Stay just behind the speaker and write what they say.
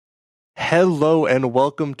Hello and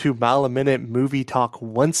welcome to Malaminute Movie Talk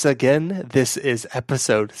once again. This is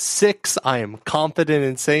episode 6. I am confident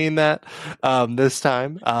in saying that this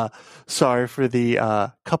time. Sorry for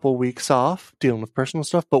the couple weeks off dealing with personal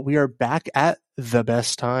stuff, but we are back at the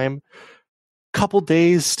best time. Couple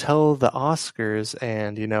days till the Oscars,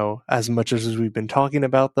 and as much as we've been talking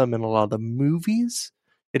about them and a lot of the movies,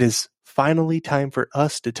 it is finally time for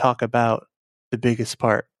us to talk about the biggest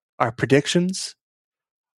part, our predictions,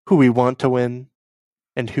 who we want to win,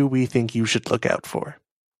 and who we think you should look out for.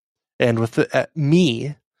 And with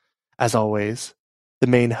me, as always, the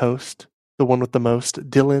main host, the one with the most,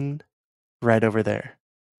 Dylan, right over there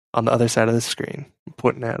on the other side of the screen. I'm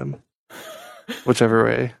pointing at him. Whichever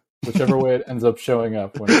way. Whichever way it ends up showing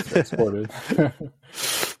up when it's exported.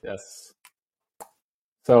 Yes.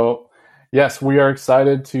 So, yes, we are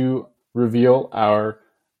excited to reveal our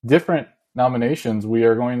different nominations. We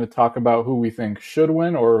are going to talk about who we think should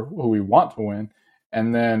win or who we want to win,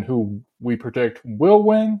 and then who we predict will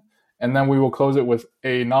win, and then we will close it with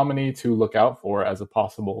a nominee to look out for as a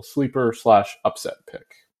possible sleeper/upset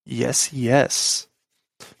pick. Yes.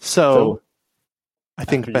 So I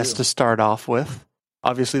think best to start off with,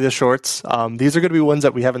 obviously, the shorts. These are going to be ones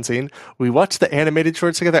that we haven't seen. We watched the animated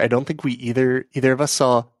shorts together. I don't think we either of us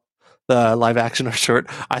saw the live action or short.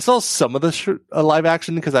 I saw some of the live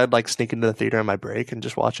action because I'd like sneak into the theater on my break and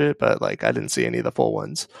just watch it, but like I didn't see any of the full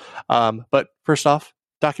ones. But first off,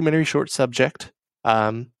 documentary short subject.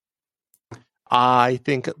 I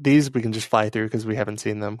think these we can just fly through because we haven't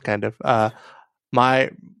seen them. Kind of.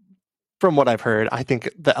 From what I've heard, I think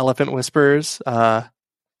The Elephant Whisperers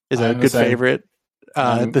is a good favorite.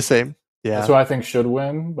 The same. Yeah. That's who I think should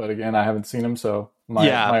win, but again, I haven't seen them, so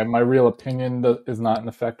my real opinion is not in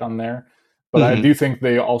effect on there. But I do think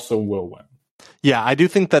they also will win. Yeah, I do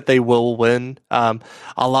think that they will win. A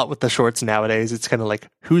lot with the shorts nowadays, it's kind of like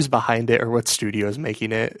who's behind it or what studio is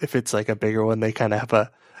making it. If it's like a bigger one, they kind of have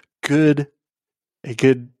a good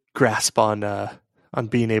grasp on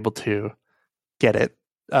being able to get it.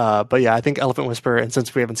 But yeah, I think Elephant Whisperer, and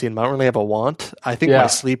since we haven't seen them, I don't really have a want. I think my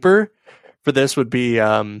sleeper for this would be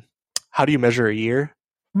How Do You Measure a Year?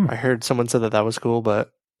 I heard someone said that was cool,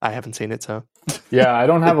 but I haven't seen it, so. Yeah, I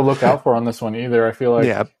don't have a look out for on this one either. I feel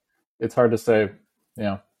like it's hard to say.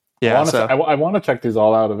 Yeah. I want to check these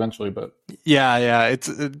all out eventually, but. Yeah, it's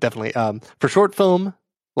definitely. For short film,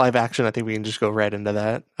 live action, I think we can just go right into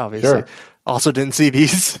that, obviously. Sure. Also didn't see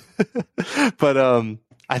these. But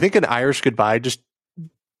I think An Irish Goodbye, just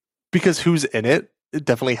because who's in it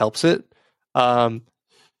definitely helps it.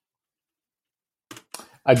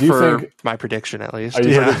 I do think my prediction, at least. Are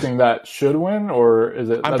you predicting that should win, or is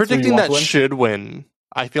it? I'm predicting that should win.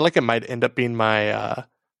 I feel like it might end up being my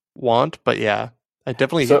want, but yeah, I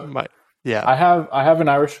definitely might. Yeah, I have An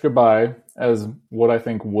Irish Goodbye as what I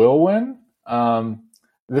think will win.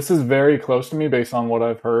 This is very close to me based on what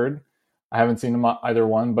I've heard. I haven't seen them either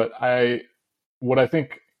one, but what I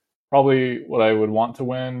think probably what I would want to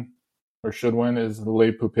win or should win is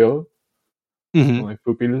Les Pupilles. Les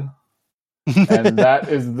Pupilles. And that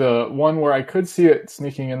is the one where I could see it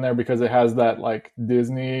sneaking in there because it has that like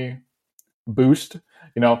Disney boost.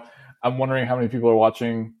 I'm wondering how many people are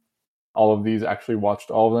watching all of these, actually watched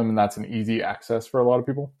all of them, and that's an easy access for a lot of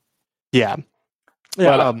people. Yeah.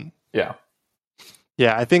 Yeah.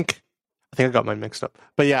 I think I got mine mixed up.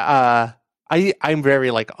 But yeah, I'm very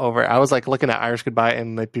like over. I was like looking at Irish Goodbye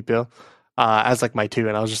and Les Pupilles as like my two,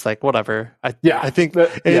 and I was just like, whatever. I think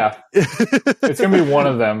it's gonna be one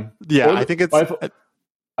of them. Yeah, I think it's.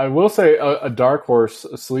 I will say a dark horse,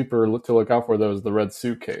 a sleeper to look out for, though, is The Red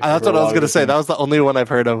Suitcase. That's what I was gonna say. That was the only one I've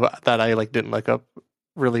heard of that I like didn't look up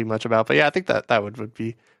really much about. But yeah, I think that would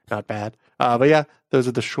be not bad. But yeah, those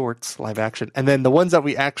are the shorts, live action, and then the ones that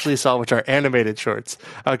we actually saw, which are animated shorts.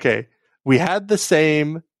 Okay, we had the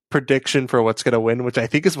same prediction for what's going to win, which I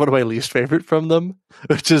think is one of my least favorite from them,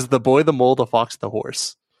 which is The Boy, the Mole, the Fox, the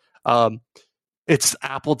Horse. It's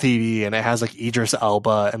Apple TV, and it has like Idris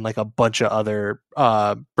Elba and like a bunch of other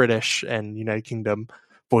British and United Kingdom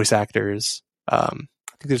voice actors. I think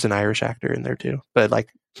there's an Irish actor in there too, but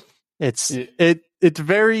like it's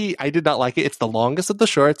very, I did not like it. It's the longest of the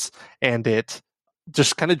shorts, and it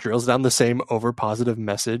just kind of drills down the same over positive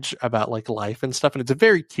message about like life and stuff. And it's a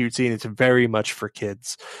very cutesy, and it's very much for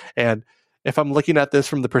kids. And if I'm looking at this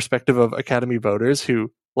from the perspective of Academy voters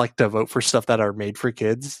who like to vote for stuff that are made for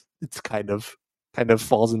kids, it's kind of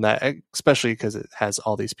falls in that, especially because it has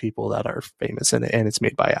all these people that are famous in it, and it's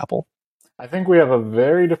made by Apple. I think we have a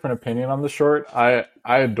very different opinion on the short. I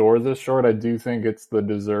adore this short. I do think it's the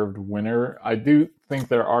deserved winner. I do think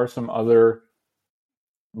there are some other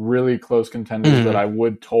really close contenders that I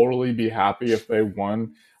would totally be happy if they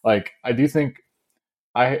won. Like, I do think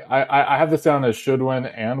I have this down as should win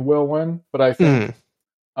and will win, but I think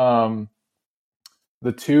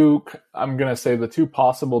the two, I'm gonna say the two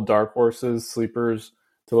possible dark horses, sleepers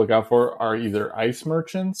to look out for are either Ice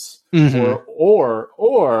Merchants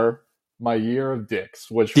or My Year of Dicks,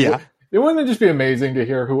 which it wouldn't just be amazing to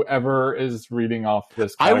hear whoever is reading off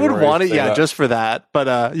this category. I would want it, just for that. But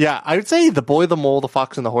I would say The Boy, the Mole, the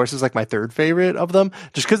Fox, and the Horse is like my third favorite of them,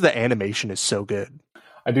 just because the animation is so good.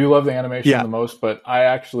 I do love the animation the most, but I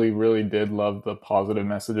actually really did love the positive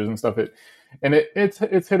messages and stuff.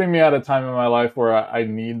 It's hitting me at a time in my life where I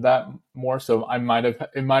need that more. So it might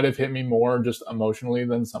have hit me more just emotionally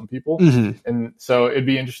than some people. And so it'd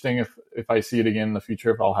be interesting if I see it again in the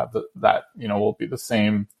future, if I'll have that, will be the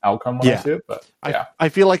same outcome when I see it. But I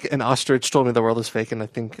feel like an ostrich told me the world is fake, and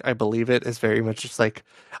I believe it is very much just like,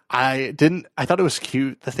 I thought it was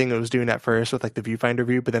cute, the thing it was doing at first with like the viewfinder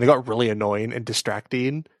view, but then it got really annoying and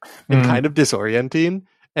distracting and kind of disorienting.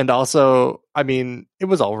 And also, I mean, it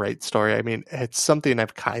was all right story. I mean, it's something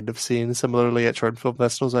I've kind of seen similarly at short film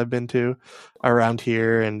festivals I've been to around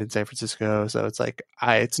here and in San Francisco. So it's like,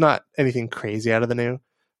 it's not anything crazy out of the new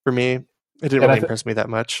for me. It didn't really impress me that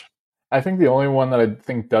much. I think the only one that I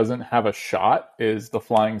think doesn't have a shot is The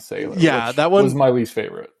Flying Sailor. Yeah, that one was my least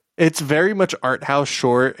favorite. It's very much art house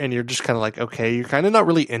short, and you're just kind of like, okay, you're kind of not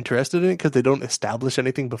really interested in it because they don't establish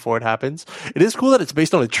anything before it happens. It is cool that it's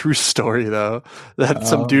based on a true story, though, that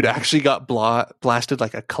some dude actually got blasted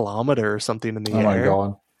like a kilometer or something in the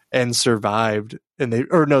air and survived. And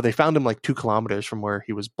they found him like 2 kilometers from where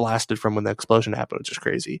he was blasted from when the explosion happened, which is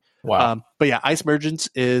crazy. Wow. But yeah, Ice Merchants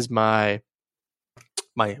is my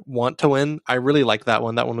want to win. I really liked that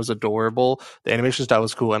one. That one was adorable. The animation style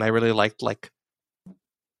was cool, and I really liked like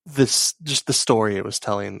just the story it was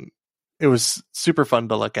telling. It was super fun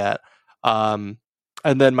to look at. And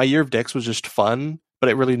then My Year of Dicks was just fun, but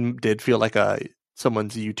it really did feel like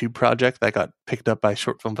someone's YouTube project that got picked up by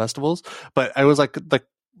short film festivals. But I was like the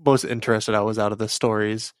most interested I was out of the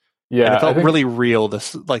stories. Yeah, and it felt really real.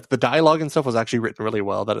 This like the dialogue and stuff was actually written really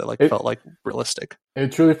well. That it felt like realistic.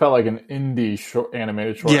 It truly felt like an indie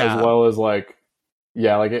animated short, as well as like it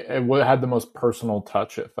had the most personal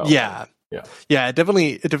touch. It felt it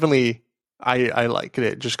definitely. I liked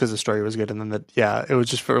it just because the story was good, and then it was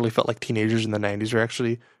just really felt like teenagers in the 90s were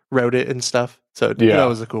actually wrote it and stuff. So that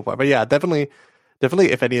was a cool part. But yeah, definitely.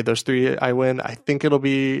 If any of those 3 I win, I think it'll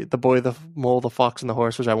be The Boy, the Mole, the Fox, and the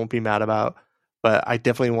Horse, which I won't be mad about. But I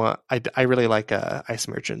definitely want. I really like Ice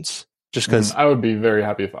Merchants, just because I would be very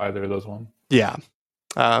happy if either of those won. Yeah.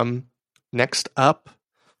 Next up,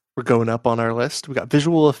 we're going up on our list. We got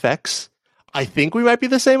visual effects. I think we might be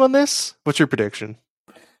the same on this. What's your prediction?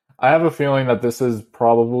 I have a feeling that this is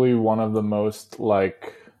probably one of the most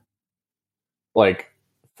like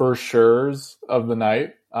for sure's of the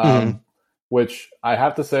night. Which I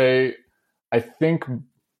have to say, I think.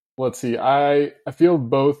 Let's see. I feel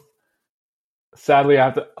both. Sadly, I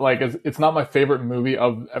have to it's not my favorite movie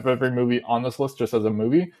of every movie on this list, just as a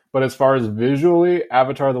movie. But as far as visually,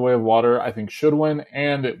 Avatar: The Way of Water, I think should win,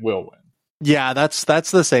 and it will win. Yeah, that's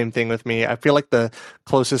the same thing with me. I feel like the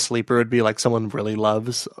closest sleeper would be like someone really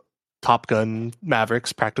loves Top Gun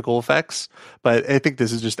Maverick's practical effects, but I think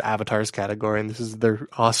this is just Avatar's category, and this is their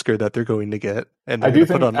Oscar that they're going to get. And I do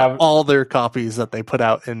think put on all their copies that they put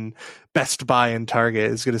out in Best Buy and Target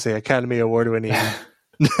is going to say Academy Award winning.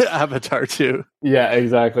 Avatar 2. Yeah,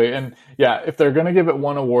 exactly. And if they're going to give it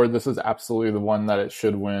one award, this is absolutely the one that it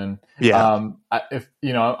should win. Yeah.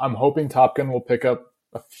 I'm hoping Top Gun will pick up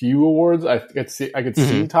a few awards. I could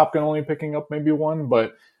see Top Gun only picking up maybe one,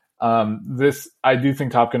 but I do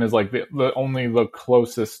think Top Gun is like the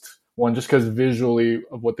closest one, just because visually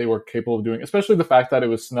of what they were capable of doing, especially the fact that it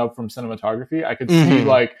was snubbed from cinematography. I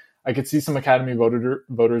could see some Academy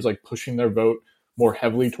voters like pushing their vote more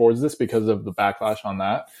heavily towards this because of the backlash on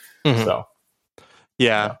that. So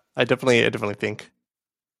I definitely think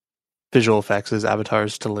visual effects is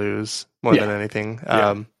Avatar's to lose more than anything.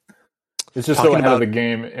 It's just so ahead of the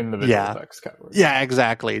game in the visual effects category. Yeah,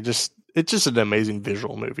 exactly. It's just an amazing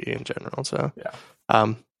visual movie in general. So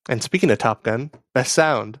and speaking of Top Gun, best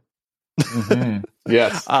sound.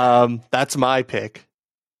 Yes. That's my pick.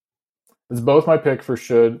 It's both my pick for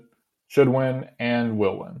should win and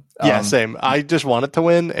will win. Same. I just want it to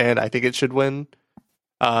win, and I think it should win.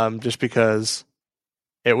 Just because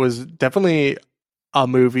it was definitely a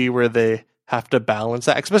movie where they have to balance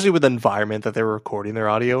that, especially with the environment that they were recording their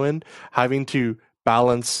audio in, having to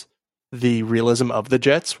balance the realism of the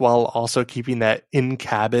jets while also keeping that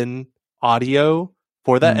in-cabin audio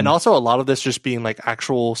for that. And also a lot of this just being like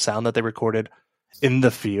actual sound that they recorded in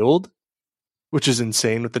the field, which is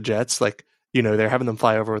insane with the jets. Like, they're having them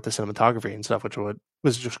fly over with the cinematography and stuff, which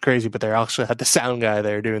was just crazy. But they also had the sound guy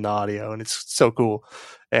there doing the audio, and it's so cool.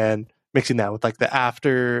 And mixing that with like the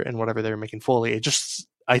after and whatever they were making Foley,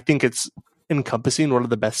 I think it's encompassing one of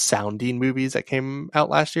the best sounding movies that came out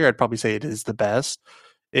last year. I'd probably say it is the best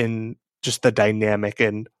in just the dynamic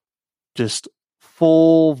and just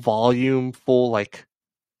full volume, full like,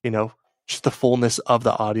 just the fullness of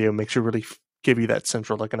the audio makes you really give you that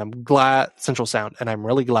central look. And I'm glad central sound, and I'm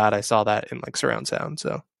really glad I saw that in like surround sound.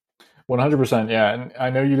 So 100%, yeah. And I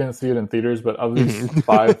know you didn't see it in theaters, but of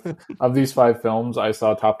these five films, I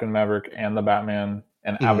saw Top Gun Maverick and The Batman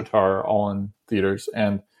and Avatar all in theaters.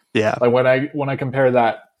 And yeah, like when I compare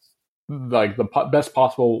that, like the best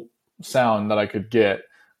possible sound that I could get,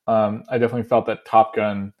 I definitely felt that Top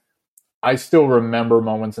Gun. I still remember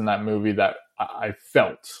moments in that movie that I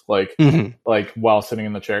felt like while sitting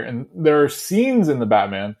in the chair. And there are scenes in The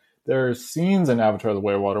Batman, there are scenes in Avatar: The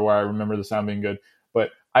Way of Water where I remember the sound being good,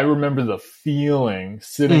 but I remember the feeling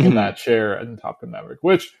sitting in that chair in Top Gun Maverick,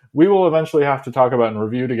 which we will eventually have to talk about and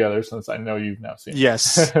review together since I know you've now seen.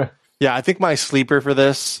 Yes. Yeah, I think my sleeper for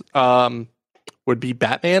this would be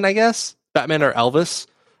Batman, I guess. Batman or Elvis.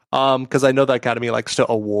 Because I know the Academy likes to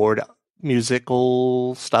award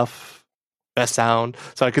musical stuff best sound.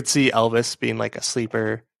 So I could see Elvis being like a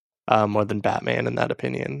sleeper more than Batman in that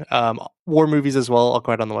opinion. War movies as well, All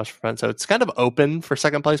Quiet on the Western Front. So it's kind of open for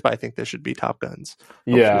second place, but I think this should be Top Guns.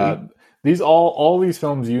 Hopefully. Yeah. These all these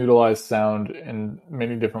films utilize sound in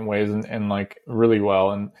many different ways and like really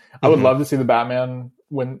well. And I would love to see the Batman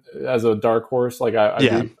win as a dark horse. Like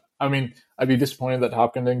I'd be disappointed that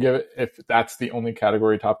Top Gun didn't give it if that's the only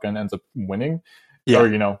category Top Gun ends up winning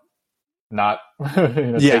or, not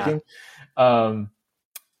taking.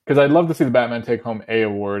 Because I'd love to see the Batman take home a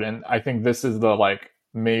award, and I think this is the like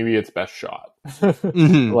maybe its best shot,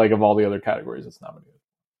 like of all the other categories it's nominated.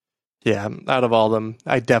 Yeah, out of all of them,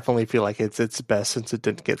 I definitely feel like it's its best since it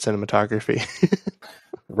didn't get cinematography.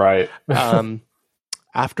 Right.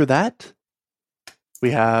 After that, we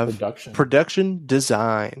have production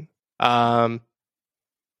design.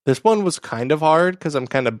 This one was kind of hard because I'm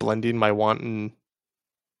kind of blending my want and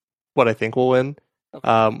what I think will win.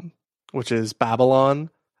 Okay. Which is Babylon.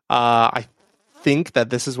 I think that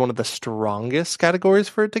this is one of the strongest categories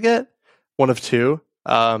for it to get. One of two.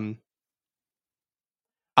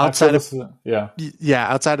 Outside of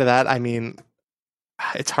that, I mean,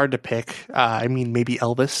 it's hard to pick. I mean, maybe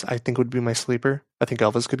Elvis, I think, would be my sleeper. I think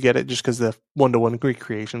Elvis could get it just because the one-to-one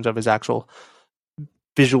recreations of his actual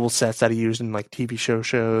visual sets that he used in like TV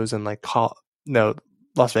shows and like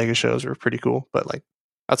Las Vegas shows were pretty cool. But like,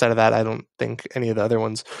 outside of that, I don't think any of the other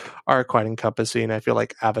ones are quite encompassing. I feel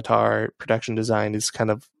like Avatar production design is kind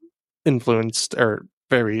of influenced or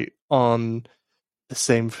very on the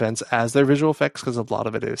same fence as their visual effects because a lot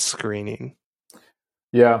of it is screening.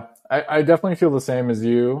 Yeah, I definitely feel the same as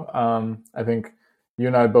you. I think you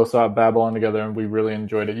and I both saw Babylon together and we really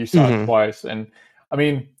enjoyed it. You saw it twice. And I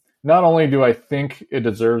mean, not only do I think it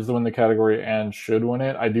deserves to win the category and should win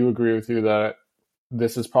it, I do agree with you that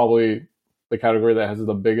this is probably the category that has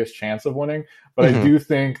the biggest chance of winning. But I do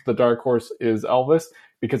think the dark horse is Elvis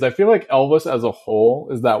because I feel like Elvis as a whole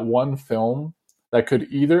is that one film that could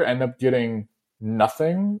either end up getting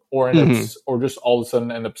nothing or or just all of a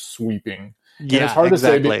sudden end up sweeping. Yeah, and it's hard to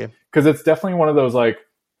say because it's definitely one of those like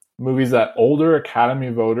movies that older Academy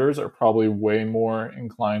voters are probably way more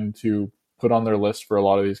inclined to put on their list for a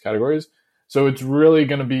lot of these categories. So it's really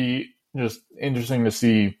going to be just interesting to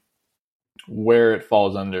see where it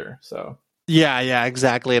falls under. So yeah,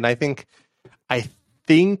 exactly. And I think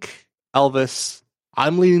Elvis.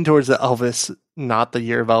 I'm leaning towards the Elvis, not the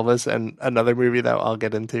Year of Elvis, and another movie that I'll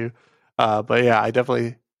get into. But yeah, I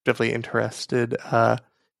definitely interested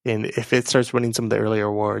in if it starts winning some of the earlier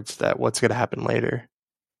awards, that what's going to happen later.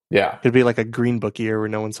 Yeah, it'd be like a Green Book year where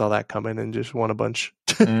no one saw that coming and just won a bunch.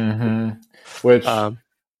 Which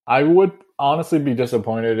I would honestly be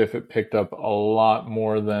disappointed if it picked up a lot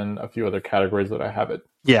more than a few other categories that I have it.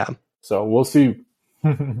 Yeah, so we'll see.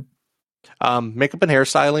 Makeup and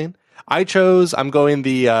hairstyling. I'm going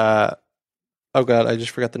the. Oh god, I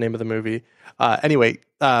just forgot the name of the movie. Anyway,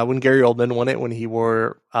 when Gary Oldman won it, when he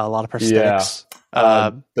wore a lot of prosthetics.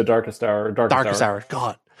 The Darkest Hour. Darkest Hour.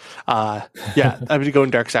 God. Yeah, I'm going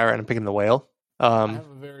Darkest Hour and I'm picking The Whale. I have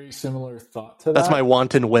a very similar thought to that. That's my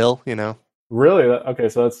wanton will, Really? Okay,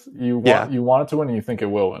 so that's you want it to win and you think it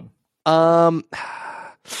will win.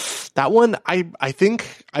 That one, I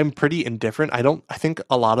think I'm pretty indifferent. I think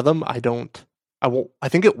a lot of them I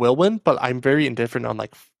think it will win, but I'm very indifferent on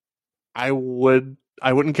like I wouldn't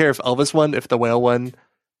care if Elvis won, if The Whale won.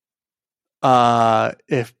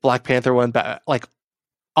 if Black Panther won, like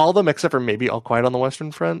all of them except for maybe All Quiet on the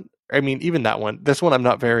Western Front. I mean, even that one. This one, I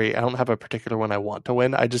don't have a particular one I want to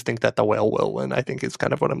win. I just think that The Whale will win. I think is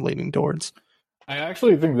kind of what I'm leaning towards. I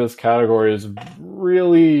actually think this category is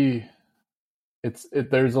really. I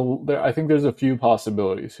think there's a few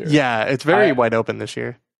possibilities here. Yeah, it's very wide open this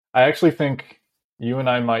year. I actually think you and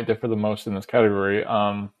I might differ the most in this category.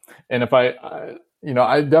 And if I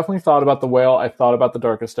definitely thought about The Whale. I thought about The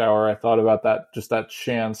Darkest Hour. I thought about that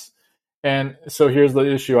chance. And so here's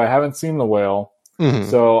the issue. I haven't seen The Whale,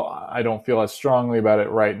 so I don't feel as strongly about it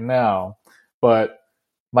right now. But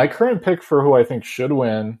my current pick for who I think should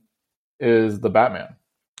win is The Batman.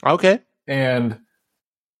 Okay. And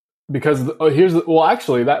because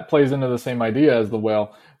actually, that plays into the same idea as The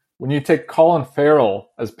Whale. When you take Colin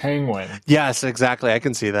Farrell as Penguin. Yes, exactly. I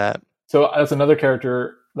can see that. So that's another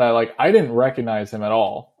character that, like, I didn't recognize him at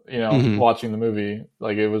all. Watching the movie,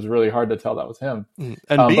 like, it was really hard to tell that was him.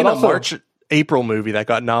 And being a April movie that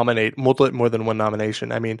got nominated, more than one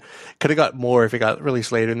nomination. I mean, could have got more if it got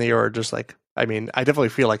released later in the year, or just like, I mean, I definitely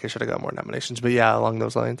feel like it should have got more nominations. But yeah, along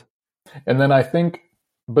those lines. And then I think,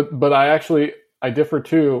 but I differ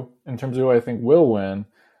too in terms of who I think will win.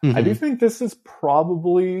 I do think this is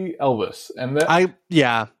probably Elvis, and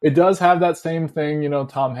it does have that same thing,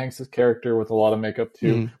 Tom Hanks's character with a lot of makeup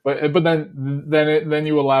too. But then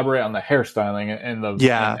you elaborate on the hairstyling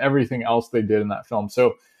and everything else they did in that film.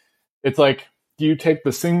 So it's like, do you take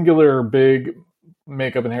the singular big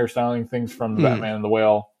makeup and hairstyling things from Batman and the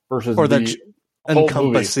Whale versus the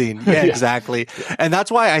encompassing movie? Yeah, exactly. And that's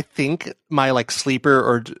why I think my like sleeper,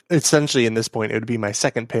 or essentially in this point it would be my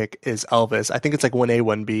second pick, is Elvis. I think it's like 1A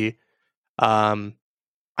 1B.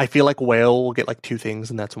 I feel like Whale will get like two things,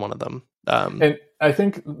 and that's one of them. And I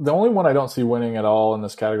think the only one I don't see winning at all in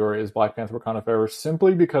this category is Black Panther: Wakanda Forever,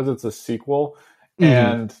 simply because it's a sequel,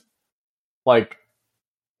 and like,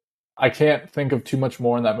 I can't think of too much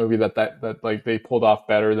more in that movie that like they pulled off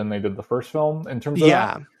better than they did the first film in terms of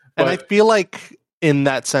that. And I feel like in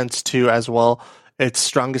that sense too, as well, its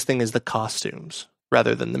strongest thing is the costumes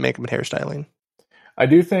rather than the makeup and hairstyling. I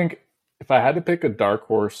do think if I had to pick a dark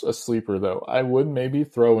horse, a sleeper though, I would maybe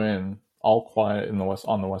throw in All Quiet on the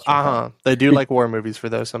Western Front. They do like war movies for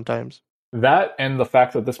those sometimes. That, and the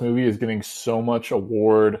fact that this movie is getting so much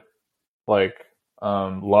award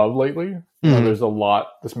love lately. There's a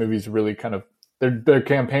lot. This movie's really kind of they're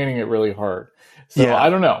campaigning it really hard. So I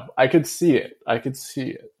don't know. I could see it.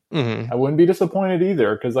 I wouldn't be disappointed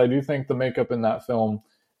either, because I do think the makeup in that film,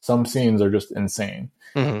 some scenes are just insane.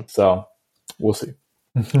 So we'll see.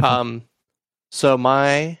 So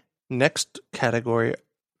my next category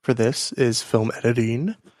for this is film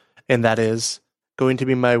editing, and that is going to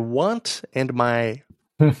be my want and my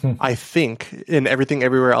I think in Everything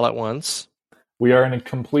Everywhere All at Once. We are in a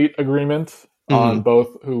complete agreement on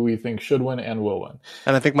both who we think should win and will win.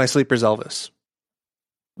 And I think my sleeper's Elvis.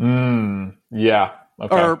 Yeah.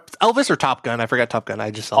 Okay. Or Elvis or Top Gun. I forgot Top Gun. I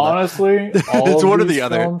just saw honestly, that. It's one or the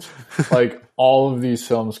other. Like, all of these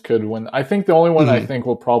films could win. I think the only one I think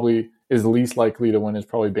is least likely to win is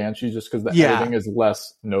probably Banshee, just because the editing is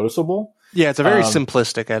less noticeable. Yeah, it's a very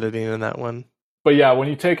simplistic editing in that one. But yeah, when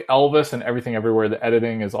you take Elvis and Everything Everywhere, the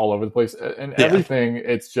editing is all over the place. And everything,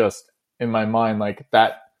 it's just, in my mind, like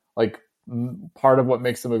that, like, part of what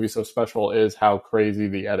makes the movie so special is how crazy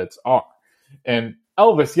the edits are. And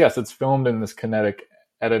Elvis, yes, it's filmed in this kinetic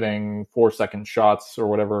editing, 4-second shots or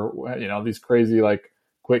whatever, these crazy, like,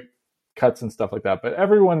 quick cuts and stuff like that. But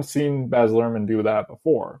everyone's seen Baz Luhrmann do that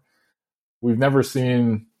before. We've never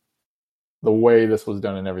seen the way this was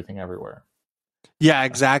done in Everything Everywhere. Yeah,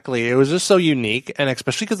 exactly. It was just so unique, and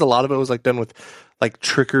especially because a lot of it was like done with like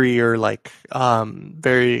trickery or like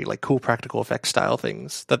very like cool practical effects style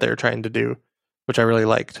things that they were trying to do, which I really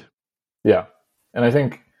liked. Yeah, and I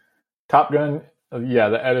think Top Gun,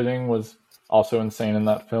 the editing was also insane in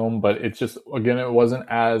that film, but it's just, again, it wasn't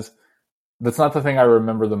as, that's not the thing I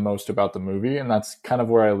remember the most about the movie, and that's kind of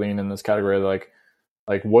where I lean in this category. Like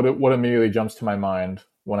what immediately jumps to my mind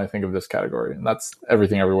when I think of this category, and that's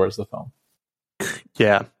Everything Everywhere is the film.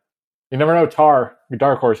 Yeah. You never know, Tar, your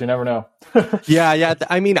dark horse, you never know. Yeah.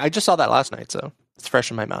 I mean, I just saw that last night, so it's fresh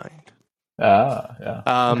in my mind. Yeah.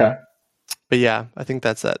 Okay. But yeah, I think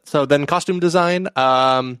that's it. So then costume design.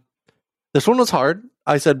 This one was hard.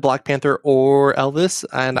 I said Black Panther or Elvis,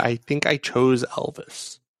 and I think I chose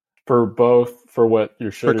Elvis. For both, for what you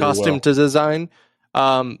should. For costume to design.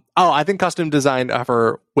 I think costume design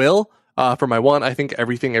for Will. For my one, I think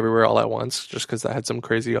Everything Everywhere All at Once, just because I had some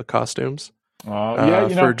crazy costumes. For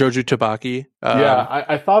Joju Tobaki.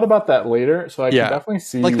 I thought about that later, so I can definitely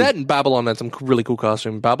see like that. And Babylon had some really cool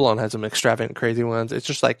costumes. Babylon had some extravagant, crazy ones. It's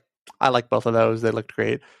just like I like both of those. They looked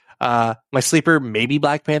great. My sleeper, maybe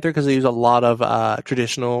Black Panther, because they use a lot of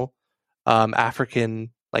traditional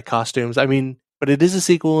African like costumes. I mean, but it is a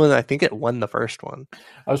sequel, and I think it won the first one.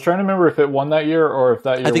 I was trying to remember if it won that year or if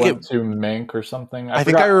that I year think went to Mank or something. I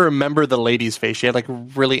think I remember the lady's face. She had like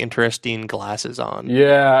really interesting glasses on.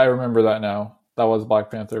 Yeah, I remember that now. That was Black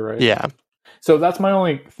Panther, right? Yeah. So that's my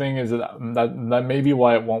only thing is that may be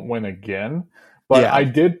why it won't win again. But Yeah. I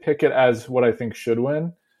did pick it as what I think should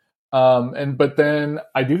win. But then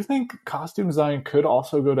I do think costume design could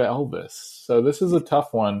also go to Elvis. So this is a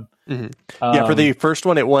tough one. Mm-hmm. Yeah, for the first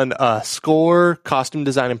one, it won score, costume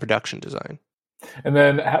design, and production design. And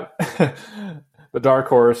then the dark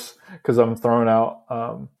horse, because I'm throwing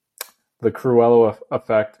out the Cruella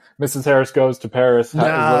effect. Mrs. Harris Goes to Paris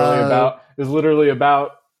is literally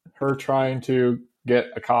about her trying to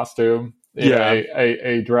get a costume,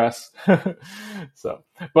 a dress. So,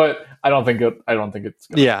 but I don't think it's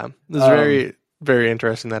gonna. Yeah, it was very, very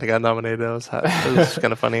interesting that it got nominated. It was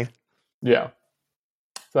kind of funny. Yeah.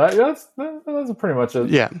 So that's pretty much it.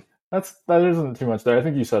 Yeah. That isn't too much there. I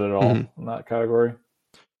think you said it all in that category.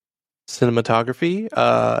 Cinematography,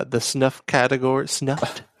 the snuffed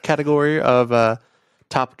category of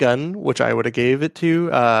Top Gun, which I would have gave it to,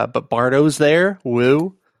 but Bardo's there.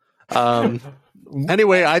 Woo.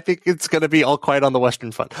 Anyway, I think it's going to be All Quiet on the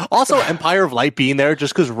Western Front. Also, Empire of Light being there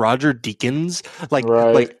just because Roger Deakins,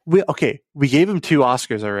 we gave him 2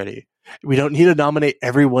 Oscars already. We don't need to nominate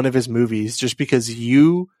every one of his movies just because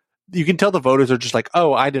you can tell the voters are just like,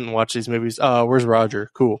 oh, I didn't watch these movies. Where's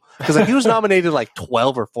Roger? Cool. Because like he was nominated like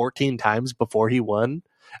 12 or 14 times before he won. And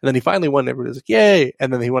then he finally won. Everybody was like, yay.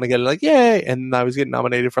 And then he won again, like, yay. And now he's getting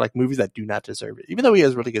nominated for like movies that do not deserve it, even though he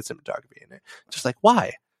has really good cinematography in it. Just like,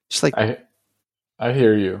 why? Just like, I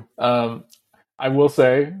hear you. I will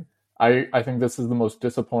say, I think this is the most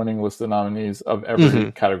disappointing list of nominees of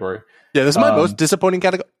every category. Yeah, this is my most disappointing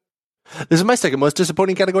category. This is my second most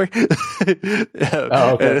disappointing category.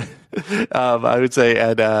 Okay. I would say,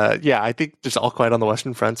 and I think just All Quiet on the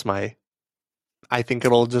Western Front's I think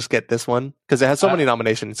it'll just get this one because it has so many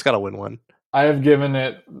nominations. It's got to win one. I have given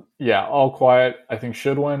it, All Quiet. I think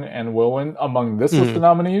should win and will win among this list of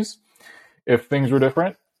nominees. If things were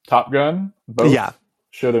different, Top Gun, both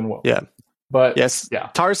should and will. Yeah, but yes,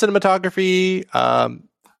 Tar cinematography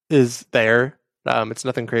is there. It's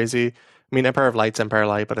nothing crazy. I mean, Empire of Light,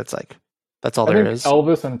 but it's like that's all there is.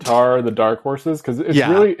 Elvis and Tar are the dark horses because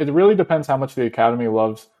it really depends how much the Academy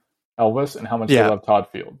loves Elvis and how much they love Todd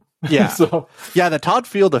Field. Yeah. The Todd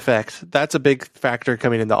Field effect, that's a big factor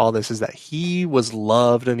coming into all this, is that he was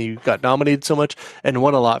loved and he got nominated so much and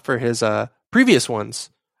won a lot for his previous ones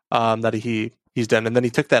that he's done. And then he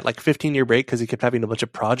took that like 15-year break because he kept having a bunch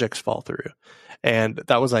of projects fall through. And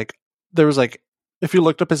that was like, there was like, if you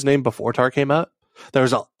looked up his name before Tar came out, there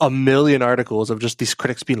was a million articles of just these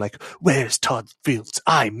critics being like, where's Todd Fields?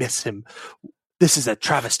 I miss him. This is a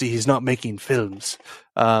travesty. He's not making films.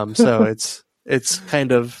 So it's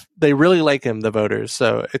kind of, they really like him, the voters.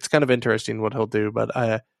 So it's kind of interesting what he'll do. But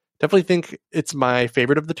I definitely think it's my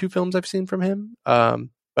favorite of the 2 films I've seen from him.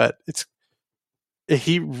 But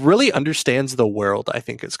he really understands the world, I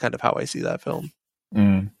think, is kind of how I see that film.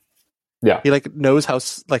 Yeah. He like knows how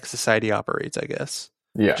like society operates, I guess.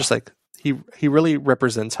 Yeah. Just like he really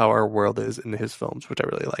represents how our world is in his films, which I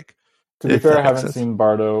really like. To be fair, I haven't seen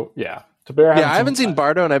Bardo. Yeah. I haven't seen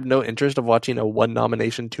Bardo, and I have no interest of watching a 1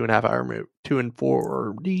 nomination 2.5 hour movie, 2 and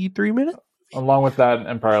 43 minutes. Along with that,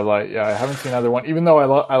 Empire of Light. Yeah, I haven't seen either one. Even though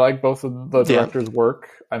I like both of the director's work,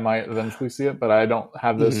 I might eventually see it, but I don't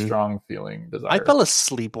have this strong desire. I fell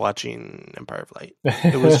asleep watching Empire of Light.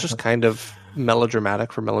 It was just kind of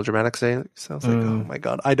melodramatic for melodramatic's sake. So I was like, oh my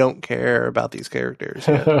god, I don't care about these characters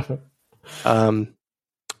yet.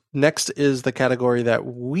 Next is the category that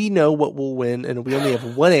we know what will win, and we only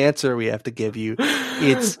have one answer we have to give you.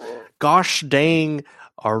 It's gosh dang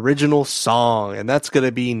original song, and that's going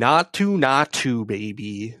to be Naatu,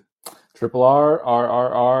 baby. Triple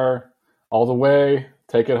R, all the way.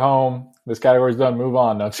 Take it home. This category's done. Move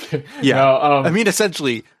on. No, just kidding. Yeah. No, I mean,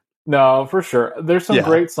 essentially. No, for sure. There's some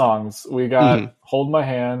great songs. We got Hold My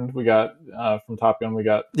Hand. We got from Top Gun. We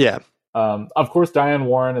got of course, Diane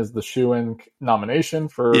Warren is the shoo-in nomination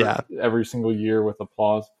for every single year with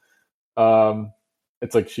applause.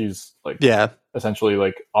 It's like she's like essentially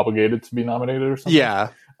like obligated to be nominated or something. Yeah.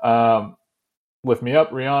 Lift Me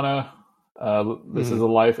Up, Rihanna. This Is a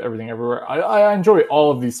Life, Everything Everywhere. I enjoy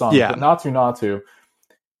all of these songs, but Naatu.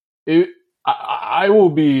 I will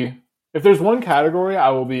be, if there's one category, I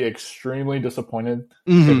will be extremely disappointed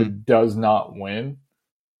if it does not win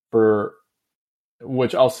for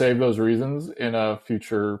which I'll save those reasons in a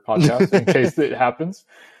future podcast in case it happens.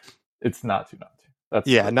 It's Naatu Naatu. That's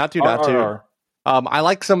Naatu Naatu. I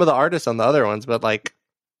like some of the artists on the other ones, but like,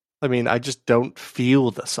 I mean, I just don't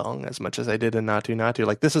feel the song as much as I did in Naatu Naatu.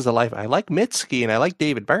 Like, This Is a Life. I like Mitski and I like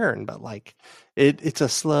David Byrne, but like, it's a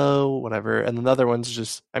slow whatever. And the other one's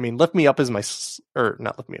just, I mean, Lift Me Up is or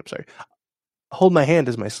not Lift Me Up, sorry. Hold My Hand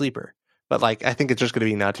is my sleeper. But like, I think it's just going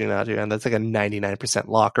to be Naatu Naatu, and that's like a 99%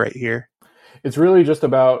 lock right here. It's really just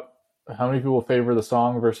about how many people favor the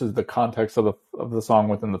song versus the context of the song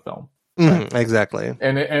within the film. Right? Exactly.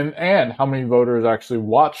 And how many voters actually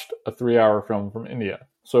watched a 3-hour film from India.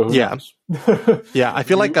 So who knows? Yeah, I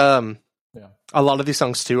feel like a lot of these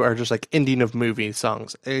songs too are just like ending of movie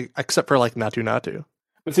songs, except for like Naatu Naatu.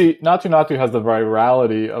 But see, Naatu Naatu has the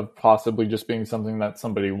virality of possibly just being something that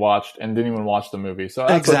somebody watched and didn't even watch the movie. So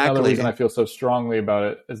that's another reason I feel so strongly about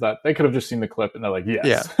it, is that they could have just seen the clip and they're like, yes.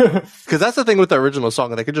 Yeah. Because that's the thing with the original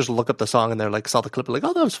song. They could just look up the song and they're like, saw the clip and like,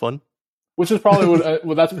 oh, that was fun. Which is probably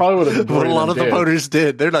what that's probably what a lot of the voters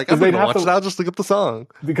did. They're like, I'm going to watch it. I'll just look up the song.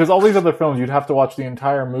 Because all these other films, you'd have to watch the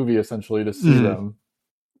entire movie essentially to see them,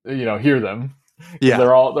 hear them. Yeah.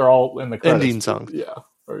 They're all in the credits. Ending songs. Yeah.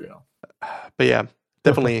 Or, But yeah.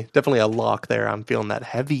 Definitely a lock there. I'm feeling that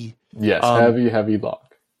heavy. Yes, heavy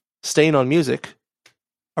lock. Staying on music,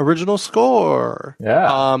 original score.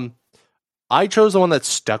 Yeah. I chose the one that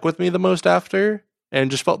stuck with me the most after, and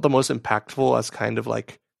just felt the most impactful as kind of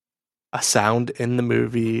like a sound in the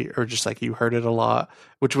movie, or just like you heard it a lot,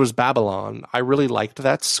 which was Babylon. I really liked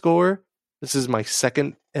that score. This is my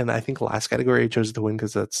second and I think last category I chose to win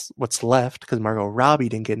because that's what's left, because Margot Robbie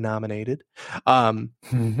didn't get nominated.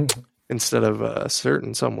 Instead of a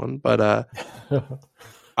certain someone. But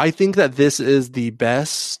I think that this is the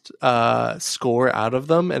best score out of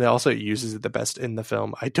them, and it also uses it the best in the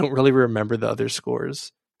film. I don't really remember the other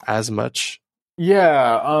scores as much.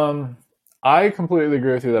 Yeah, I completely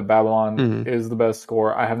agree with you that Babylon is the best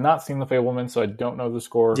score. I have not seen The Fabelmans, so I don't know the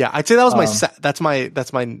score. Yeah, I'd say that was that's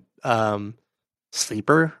my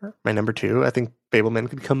sleeper, my number 2. I think Fabelman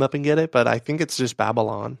could come up and get it, but I think it's just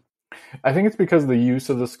Babylon. I think it's because the use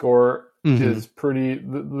of the score is pretty.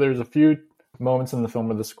 There's a few moments in the film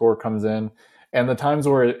where the score comes in, and the times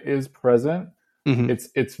where it is present,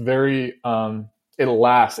 it's very. It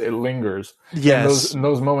lasts. It lingers. Yes, and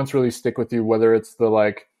those moments really stick with you. Whether it's the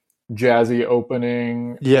like jazzy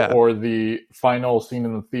opening, or the final scene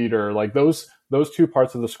in the theater, like those 2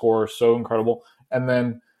 parts of the score are so incredible. And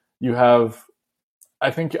then you have.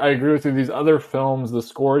 I think I agree with you. These other films, the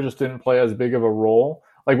score just didn't play as big of a role.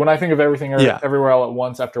 Like when I think of Everything Everywhere All at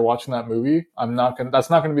Once after watching that movie, that's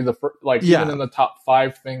not going to be the first, even in the top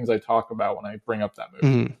 5 things I talk about when I bring up that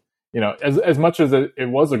movie. As much as it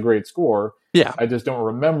was a great score, I just don't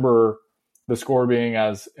remember the score being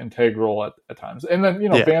as integral at times. And then,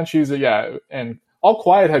 Banshees, and All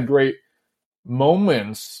Quiet had great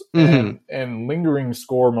moments and lingering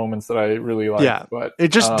score moments that I really liked. Yeah, but it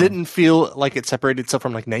just didn't feel like it separated itself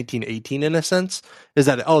from like 1918 in a sense. Is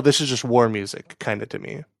that this is just war music kind of to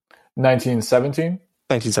me.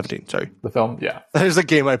 1917, sorry, the film. Yeah, there's a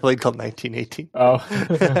game I played called 1918.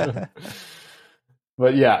 Oh,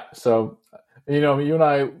 but yeah. So you and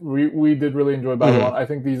I we did really enjoy Babylon. I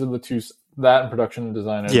think these are the 2, that and production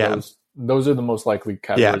design. Those are the most likely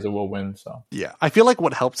categories that will win. So yeah, I feel like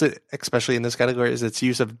what helps it, especially in this category, is its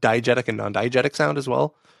use of diegetic and non-diegetic sound as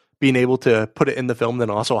well. Being able to put it in the film, then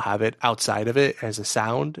also have it outside of it as a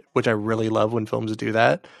sound, which I really love when films do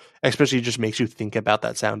that. Especially just makes you think about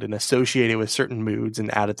that sound and associate it with certain moods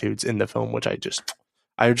and attitudes in the film, which I just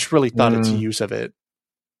really thought its use of it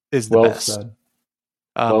is the best. Said.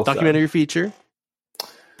 Documentary feature.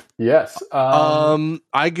 Yes.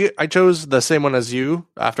 I chose the same one as you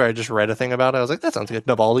after I just read a thing about it. I was like, that sounds good.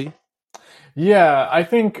 Navalny. Yeah, I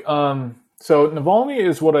think so Navalny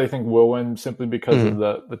is what I think will win simply because of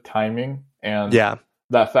the timing and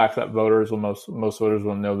that fact that most voters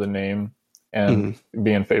will know the name and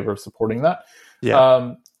be in favor of supporting that.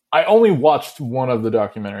 Yeah. I only watched one of the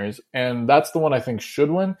documentaries, and that's the one I think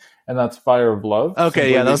should win, and that's Fire of Love.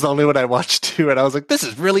 Okay, that was the only one I watched too, and I was like, this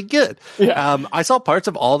is really good. Yeah. I saw parts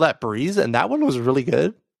of All That Breeze, and that one was really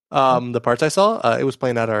good. The parts I saw, it was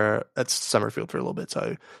playing at Summerfield for a little bit, so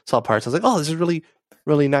I saw parts. I was like, oh, this is really,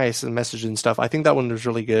 really nice, and message and stuff. I think that one was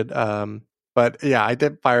really good. But yeah, I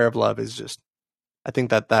did Fire of Love is just, I think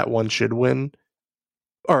that one should win,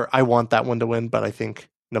 or I want that one to win, but I think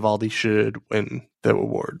Navalny should win the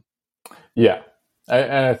award. Yeah,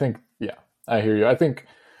 I think, I hear you. I think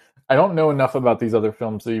I don't know enough about these other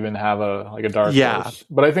films to even have a dark horse,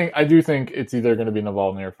 but I do think it's either going to be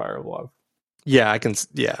Navalny or Fire of Love. Yeah, I can.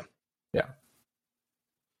 Yeah.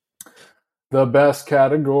 The best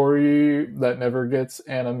category that never gets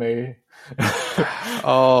anime.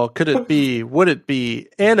 Oh, could it be? Would it be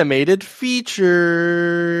animated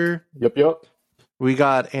feature? Yep. We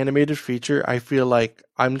got animated feature. I feel like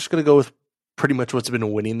I'm just gonna go with pretty much what's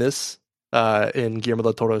been winning this in Guillermo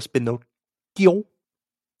del Toro's Pinocchio.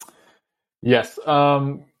 Yes.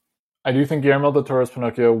 I do think Guillermo del Toro's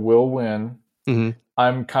Pinocchio will win. Mm-hmm.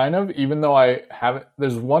 I'm kind of, even though I haven't,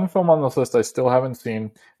 there's one film on this list I still haven't seen.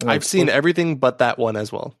 I've seen everything but that one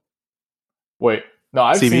as well. Wait, no,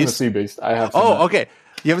 I've Sea seen The Beast? Sea Beast. I have seen that. Okay.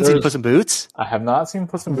 You haven't seen Puss in Boots? I have not seen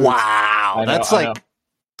Puss in Boots. Wow. That's like,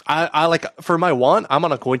 I like, for my one, I'm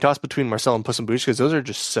on a coin toss between Marcel and Puss in Boots because those are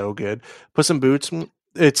just so good. Puss in Boots,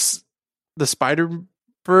 it's the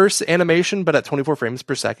Spider-Verse animation, but at 24 frames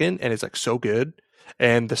per second, and it's like so good.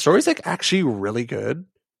 And the story's like actually really good.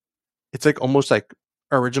 It's like almost like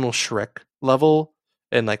original Shrek level,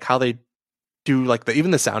 and like how they do like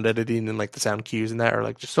even the sound editing and like the sound cues and that are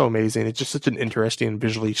like just so amazing. It's just such an interesting and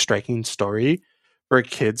visually striking story for a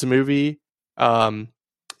kids movie.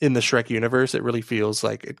 In the Shrek universe, it really feels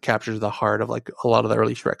like it captures the heart of like a lot of the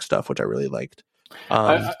early Shrek stuff, which I really liked.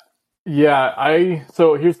 So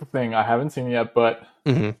here's the thing, I haven't seen it yet, but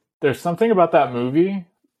there's something about that movie.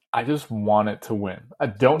 I just want it to win. I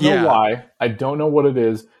don't know why. I don't know what it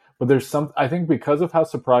is, but there's some, I think because of how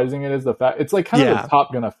surprising it is, the fact it's like kind of a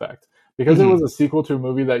Top Gun effect, because it was a sequel to a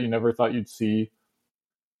movie that you never thought you'd see,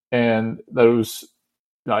 and that it was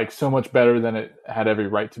like so much better than it had every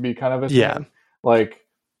right to be, kind of a thing. Like,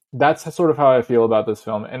 that's sort of how I feel about this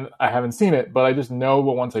film, and I haven't seen it, but I just know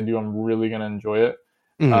that once I do, I'm really going to enjoy it.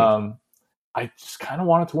 I just kind of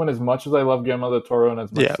want it to win, as much as I love Guillermo del Toro and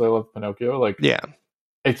as much as I love Pinocchio. Like,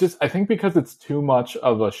 it's just, I think because it's too much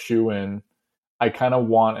of a shoe-in, I kind of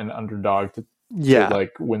want an underdog to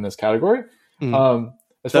like win this category.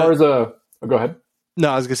 As far as go ahead. No,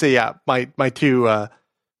 I was gonna say my two for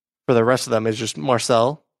the rest of them is just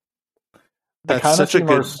Marcel. That's such a good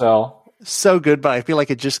Marcel. So good, but I feel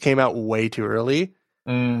like it just came out way too early,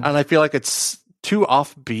 and I feel like it's too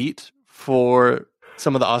offbeat for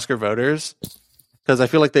some of the Oscar voters, because I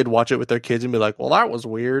feel like they'd watch it with their kids and be like, "Well, that was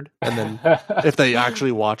weird," and then if they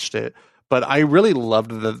actually watched it. But I really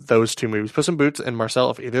loved those two movies, Puss in Boots and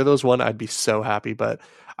Marcel. If either of those won, I'd be so happy. But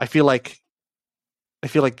I feel like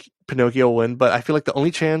Pinocchio will win, but I feel like the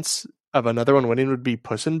only chance of another one winning would be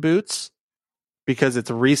Puss in Boots, because it's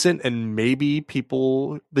recent and maybe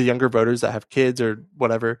people, the younger voters that have kids or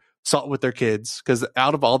whatever, saw it with their kids. Because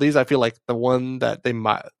out of all these, I feel like the one that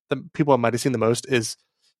the people might have seen the most is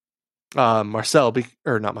Puss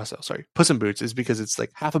in Boots, is because it's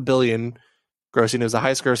like $500 million grossing. It was the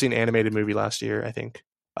highest grossing animated movie last year, I think.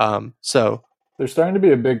 So there's starting to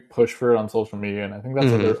be a big push for it on social media, and I think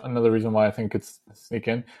that's another reason why I think it's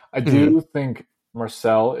sneaking. I do think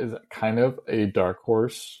Marcel is kind of a dark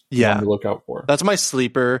horse to look out for. That's my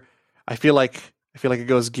sleeper. I feel like it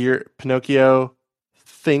goes Pinocchio,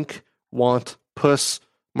 Think, Want, Puss,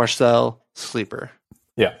 Marcel, sleeper.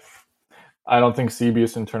 Yeah. I don't think Sea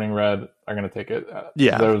Beast and Turning Red are going to take it. I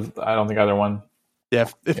don't think either one. Yeah,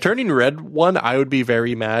 if Turning Red won, I would be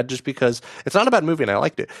very mad, just because it's not a bad movie and I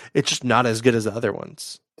liked it. It's just not as good as the other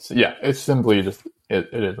ones. So, yeah, it's simply just, it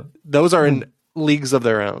isn't. Those are in leagues of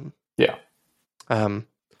their own. Yeah.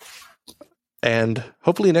 And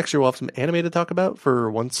hopefully next year we'll have some anime to talk about for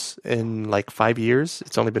once in like 5 years.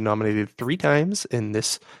 It's only been nominated 3 times in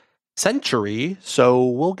this century, so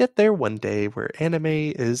we'll get there one day where anime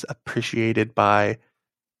is appreciated by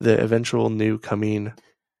the eventual new coming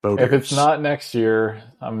voters. If it's not next year,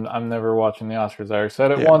 I'm never watching the Oscars. I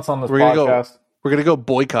said it once on this podcast. We're gonna go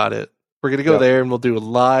boycott it. We're gonna go there and we'll do a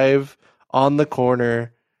live on the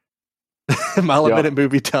corner mile a minute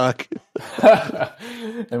movie talk.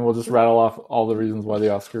 And we'll just rattle off all the reasons why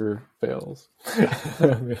the Oscar fails.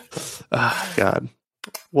 God.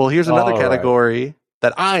 Well, here's another category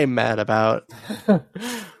that I'm mad about.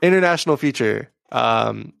 International feature.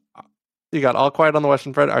 You got All Quiet on the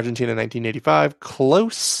Western Front, Argentina 1985,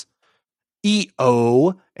 Close,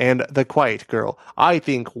 EO, and The Quiet Girl. I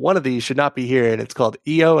think one of these should not be here, and it's called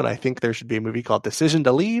EO, and I think there should be a movie called Decision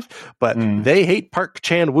to Leave, but they hate Park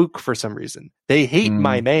Chan-wook for some reason. They hate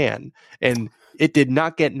my man, and it did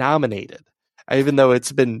not get nominated, even though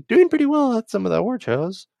it's been doing pretty well at some of the award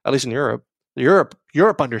shows, at least in Europe.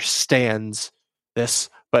 Europe understands this,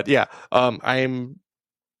 but yeah,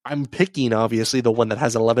 I'm picking, obviously, the one that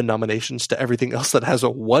has 11 nominations to everything else that has a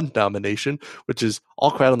 1 nomination, which is All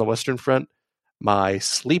Quiet on the Western Front. My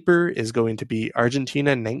sleeper is going to be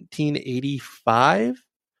Argentina 1985.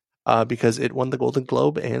 because it won the Golden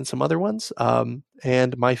Globe and some other ones.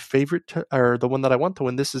 And my favorite, or the one that I want to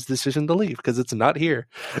win this, is Decision to Leave, because it's not here.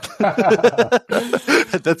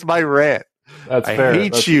 That's my rant. That's I fair.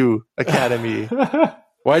 hate you, Academy.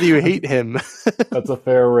 Why do you hate him? That's a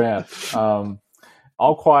fair rant.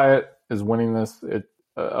 All Quiet is winning this.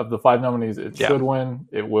 Of the 5 nominees, it should win.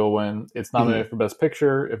 It will win. It's nominated for Best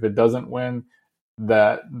Picture. If it doesn't win,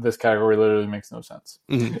 this category literally makes no sense.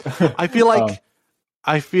 I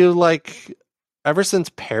feel like ever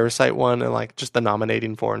since Parasite won, and like just the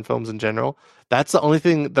nominating foreign films in general, that's the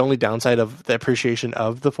only downside of the appreciation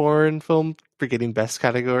of the foreign film for getting best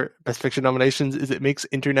picture nominations, is it makes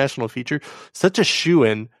international feature such a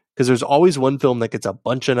shoo-in, because there's always one film that gets a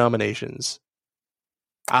bunch of nominations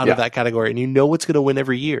out of that category, and you know what's going to win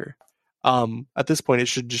every year. At this point, it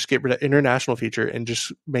should just get rid of international feature and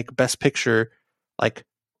just make best picture like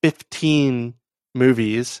 15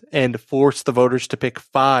 movies and force the voters to pick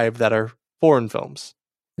 5 that are foreign films.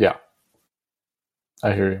 Yeah.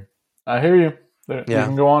 I hear you. You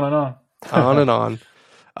can go on and on. On and on.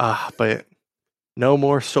 But no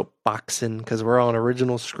more soapboxing, because we're on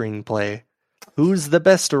original screenplay. Who's the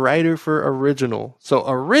best writer for original? So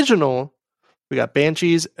original, we got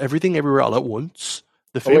Banshees, Everything Everywhere All at Once.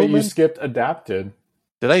 You skipped adapted.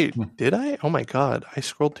 Did I? Oh my God. I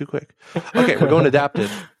scrolled too quick. Okay, we're going adapted.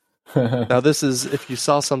 Now this is if you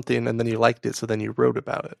saw something and then you liked it, so then you wrote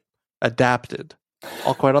about it. Adapted.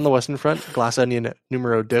 All Quiet on the Western Front, Glass Onion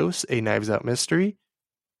Numero Dos, A Knives Out Mystery.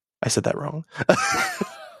 I said that wrong.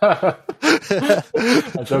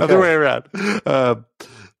 That's okay. Other way around.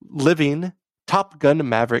 Living, Top Gun,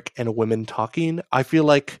 Maverick, and Women Talking. I feel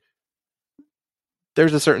like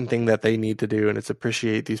there's a certain thing that they need to do, and it's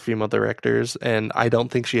appreciate these female directors. And I don't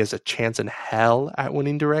think she has a chance in hell at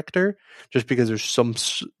winning director, just because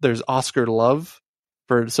there's Oscar love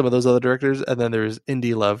for some of those other directors, and then there's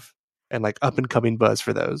indie love and like up and coming buzz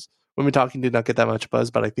for those. Women Talking did not get that much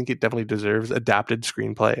buzz, but I think it definitely deserves adapted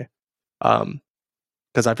screenplay.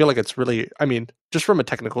 Because I feel like it's really, I mean, just from a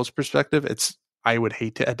technical perspective, I would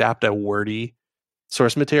hate to adapt a wordy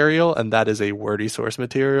source material, and that is a wordy source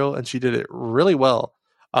material, and she did it really well.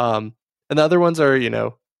 And the other ones are,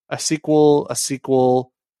 a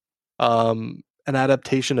sequel, an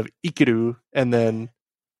adaptation of Ikiru, and then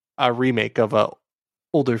a remake of a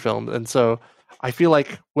older film. And so I feel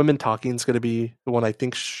like Women Talking is going to be the one I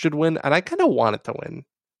think should win, and I kind of want it to win.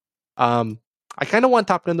 I kind of want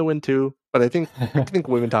Top Gun to win too, but I think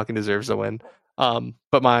Women Talking deserves a win.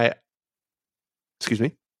 But my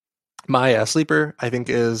sleeper, I think,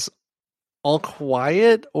 is All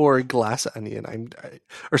Quiet or Glass Onion.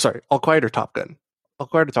 All Quiet or Top Gun. All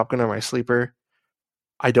Quiet or Top Gun are my sleeper.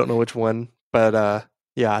 I don't know which one, but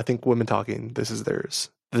I think Women Talking, this is theirs.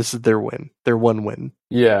 This is their win. Their one win.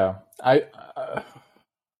 Yeah. I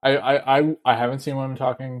haven't seen Women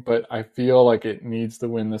Talking, but I feel like it needs to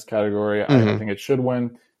win this category. Mm-hmm. I think it should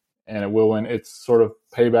win, and it will win. It's sort of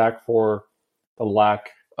payback for the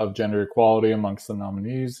lack of gender equality amongst the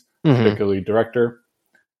nominees, particularly director.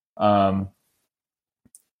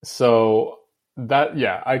 So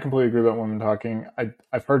that, I completely agree about Women Talking.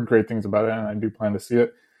 I've heard great things about it, and I do plan to see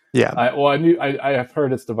it. Yeah. I have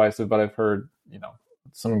heard it's divisive, but I've heard,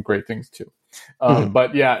 some great things too.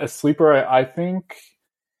 But a sleeper, I think.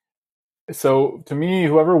 So to me,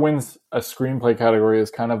 whoever wins a screenplay category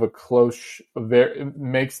is kind of it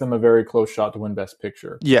makes them a very close shot to win Best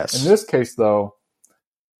Picture. Yes. In this case, though,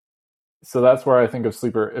 so that's where I think of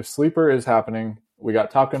sleeper. If sleeper is happening, we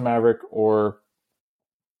got Top Gun Maverick or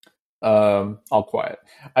All Quiet.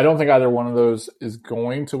 I don't think either one of those is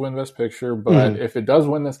going to win Best Picture, but if it does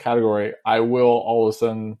win this category, I will all of a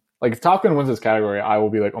sudden, like, if Top Gun wins this category, I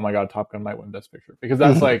will be like, oh my God, Top Gun might win Best Picture. Because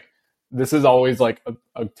that's like, this is always like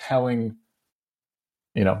a telling,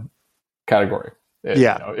 category.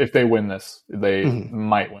 If they win this, they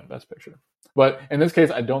might win Best Picture. But in this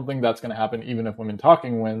case, I don't think that's going to happen. Even if Women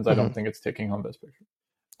Talking wins, I don't think it's taking home Best Picture.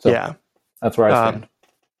 So that's where I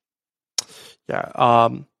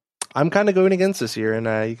stand. I'm kind of going against this year,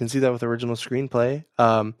 and you can see that with original screenplay.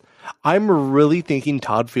 I'm really thinking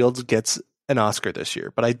Todd Fields gets an Oscar this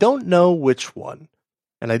year, but I don't know which one.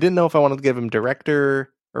 And I didn't know if I wanted to give him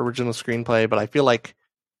director or original screenplay, but I feel like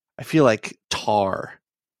Tar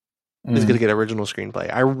is going to get original screenplay.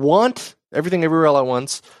 I want Everything Everywhere All at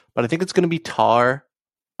Once, but I think it's going to be Tar,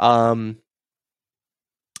 because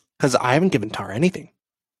I haven't given Tar anything,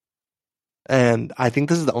 and I think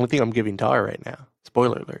this is the only thing I'm giving Tar right now.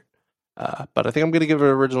 Spoiler alert. But I think I'm going to give it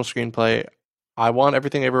an original screenplay. I want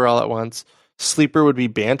Everything Everywhere All at Once. Sleeper would be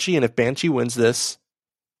Banshee, and if Banshee wins this,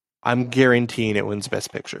 I'm guaranteeing it wins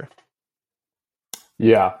Best Picture.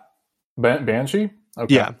 Yeah. Banshee?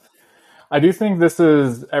 Okay. Yeah. I do think this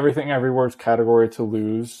is Everything Everywhere's category to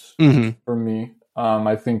lose Mm-hmm. for me.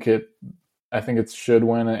 I think it should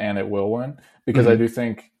win and it will win because I Mm-hmm. do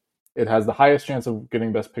think it has the highest chance of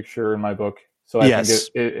getting Best Picture in my book. So I think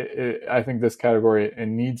Yes. I think this category it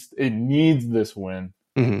needs this win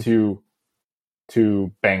Mm-hmm.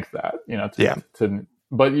 to bank that, Yeah.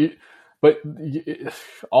 but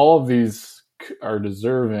all of these are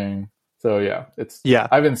deserving. So yeah, Yeah.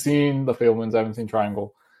 I haven't seen The Fabelmans, I haven't seen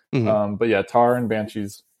Triangle, Mm-hmm. but yeah, Tar and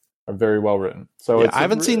Banshees are very well written. So Yeah, I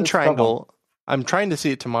haven't seen it's a tough one. Triangle. I'm trying to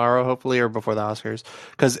see it tomorrow, hopefully, or before the Oscars,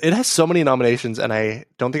 because it has so many nominations, and I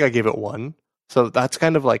don't think I gave it one. So that's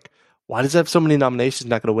kind of like, why does it have so many nominations?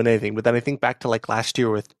 Not going to win anything. But then I think back to like last year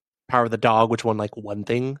with Power of the Dog, which won like one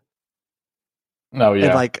thing, No, and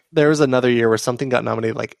yeah, like there was another year where something got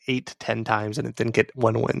nominated like 8 to 10 times, and it didn't get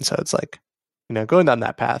one win. So it's like, going down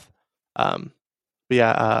that path. Um, but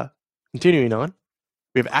yeah, continuing on,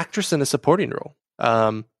 we have actress in a supporting role.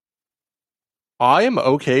 I am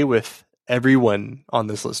okay with everyone on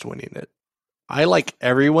this list winning it. I like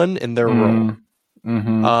everyone in their role.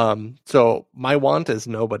 So my want is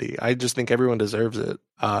nobody. I just think everyone deserves it.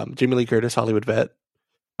 Jamie Lee Curtis, Hollywood vet.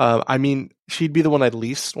 I mean, she'd be the one I'd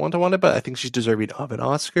least want it, but I think she's deserving of an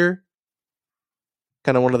Oscar.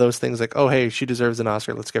 Kind of one of those things like, oh, hey, she deserves an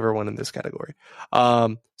Oscar. Let's give her one in this category.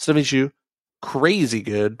 Stephanie Hsu, crazy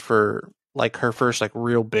good for like her first like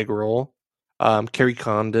real big role. Carrie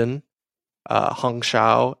Condon, Hong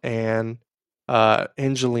Shao, and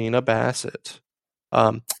Angelina Bassett.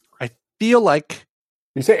 I feel like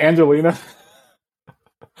You say Angelina?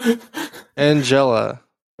 Angela.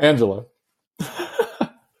 Angela.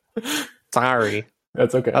 Sorry.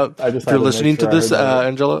 That's okay. I just if you're listening to this,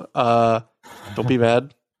 Angela, don't be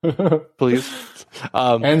mad, please.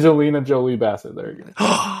 Angelina Jolie Bassett. There you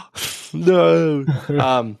go. No.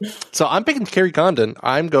 So I'm picking Carrie Condon.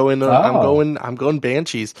 I'm going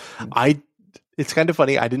Banshees. It's kind of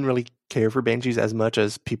funny. I didn't really care for Banshees as much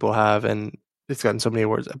as people have, and it's gotten so many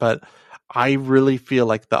awards. But I really feel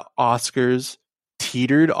like the Oscars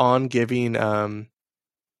teetered on giving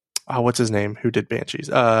what's his name? Who did Banshees?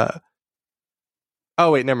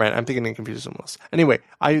 Oh wait, never mind. I'm thinking and confused someone else. Anyway,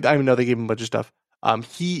 I know they gave him a bunch of stuff.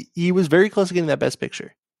 He was very close to getting that Best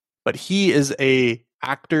Picture, but he is a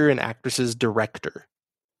actor and actress's director,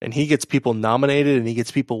 and he gets people nominated and he gets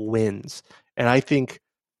people wins. And I think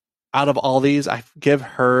out of all these, I give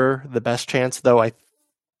her the best chance. Though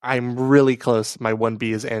I'm really close. My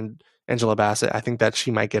 1B is Angela Bassett. I think that she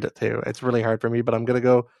might get it too. It's really hard for me, but I'm gonna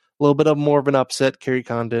go a little bit of more of an upset. Carrie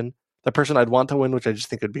Condon. The person I'd want to win, which I just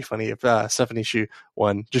think would be funny if Stephanie Hsu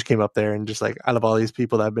won, just came up there and just like out of all these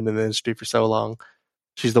people that have been in the industry for so long,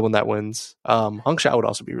 she's the one that wins. Hong Shao would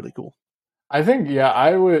also be really cool. I think, yeah,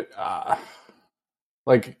 I would I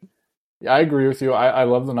agree with you. I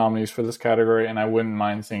love the nominees for this category, and I wouldn't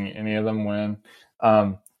mind seeing any of them win.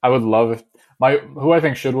 I would love if who I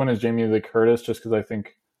think should win is Jamie Lee Curtis, just because I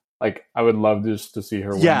think I would love just to see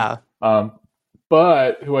her win. Yeah.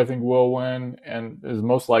 But who I think will win and is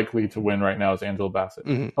most likely to win right now is Angela Bassett.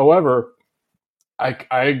 Mm-hmm. However, I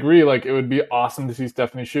agree. It would be awesome to see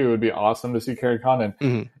Stephanie Hsu. It would be awesome to see Carrie Condon.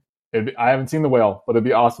 Mm-hmm. I haven't seen The Whale, but it'd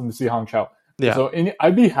be awesome to see Hong Shao. Yeah. So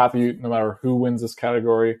I'd be happy no matter who wins this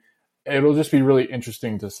category. It'll just be really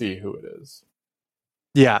interesting to see who it is.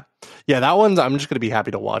 Yeah. That one's. I'm just gonna be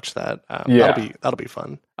happy to watch that. That'll be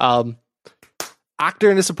fun.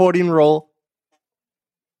 Actor in a supporting role.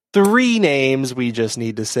 3 names we just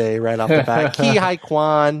need to say right off the bat. Ke Huy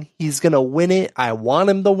Quan, he's going to win it. I want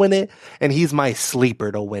him to win it, and he's my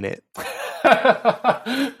sleeper to win it.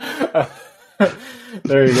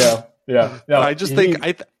 There you go. Yeah. No, I just think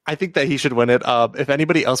I think that he should win it. If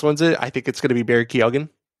anybody else wins it, I think it's going to be Barry Keoghan.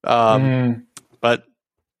 But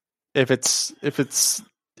if it's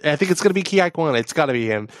I think it's going to be Ke Huy Quan. It's got to be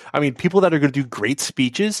him. I mean, people that are going to do great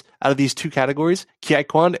speeches out of these 2 categories, Ke Huy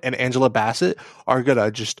Quan and Angela Bassett, are going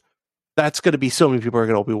to that's going to be so many people are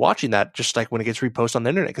going to be watching that just like when it gets reposted on the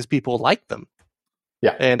internet because people like them.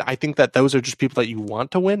 Yeah. And I think that those are just people that you want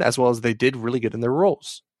to win as well as they did really good in their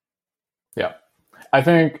roles. Yeah. I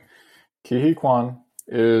think Ke Huy Quan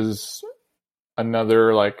is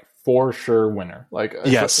another for sure winner.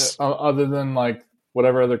 Yes. Other than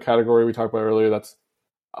whatever other category we talked about earlier, that's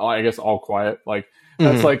I guess All Quiet.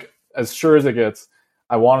 That's as sure as it gets.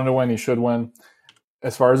 I want him to win. He should win.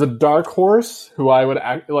 As far as a dark horse, who I would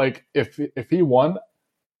act if he won,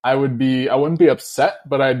 I wouldn't be upset,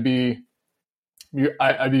 but I'd be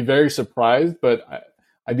very surprised. But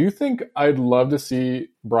I do think I'd love to see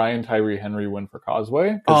Brian Tyree Henry win for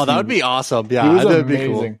Causeway. Oh, that would be awesome. Yeah, he was that'd amazing.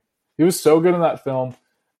 Be cool. He was so good in that film.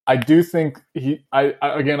 I do think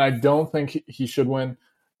I don't think he should win.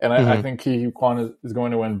 and I think Ke Huy Quan is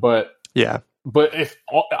going to win. But Yeah. if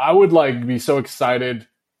I would like be so excited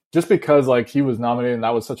just because like he was nominated and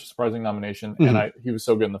that was such a surprising nomination, and he was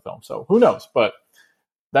so good in the film. So who knows? But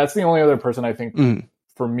that's the only other person I think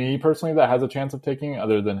for me personally that has a chance of taking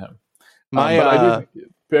other than him. But I do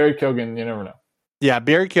think Barry Keoghan, you never know. Yeah,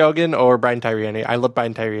 Barry Keoghan or Brian Tyree Henry. I love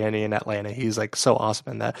Brian Tyree Henry in Atlanta. He's like so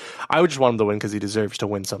awesome in that. I would just want him to win because he deserves to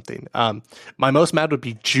win something. My most mad would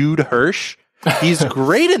be Jude Hirsch. He's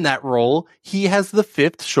great in that role. He has the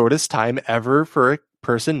 5th shortest time ever for a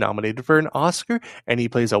person nominated for an Oscar, and he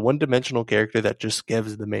plays a one-dimensional character that just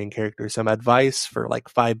gives the main character some advice for like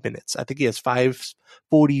 5 minutes. I think he has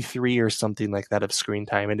 5:43 or something like that of screen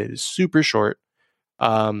time, and it is super short.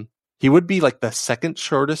 He would be like the 2nd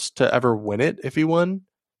shortest to ever win it if he won,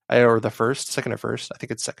 or the 2nd or 1st. I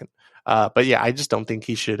think it's 2nd. But yeah, I just don't think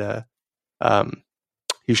he should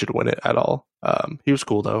win it at all. He was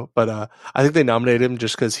cool though, but I think they nominated him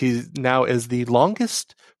just because he now is the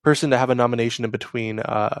longest person to have a nomination in between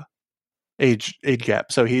age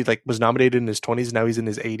gap. So he like was nominated in his 20s, now he's in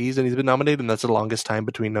his 80s, and he's been nominated, and that's the longest time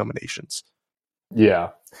between nominations. Yeah,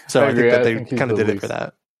 so I think that they kind of did it for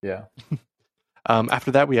that. Yeah.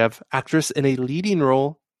 After that, we have actress in a leading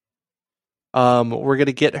role. We're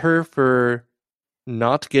gonna get her for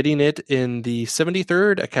not getting it in the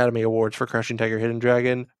 73rd Academy Awards for Crouching Tiger, Hidden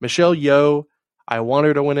Dragon. Michelle Yeoh. I want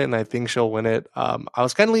her to win it, and I think she'll win it. I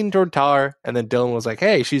was kind of leaning toward Tar, and then Dylan was like,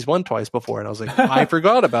 "Hey, she's won twice before," and I was like, "I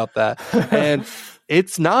forgot about that." And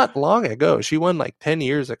it's not long ago. She won like 10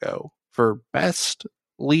 years ago for Best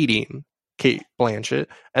Leading, Cate Blanchett,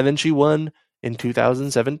 and then she won in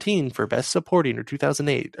 2017 for Best Supporting, or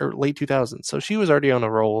 2008 or late 2000s. So she was already on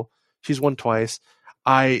a roll. She's won twice.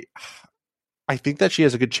 I think that she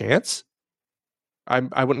has a good chance.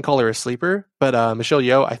 I wouldn't call her a sleeper, but Michelle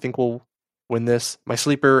Yeoh I think will win this. My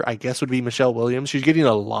sleeper, I guess, would be Michelle Williams. She's getting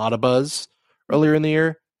a lot of buzz earlier in the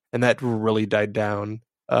year, and that really died down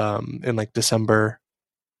in like December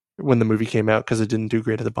when the movie came out because it didn't do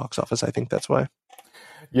great at the box office. I think that's why.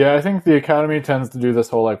 Yeah, I think the Academy tends to do this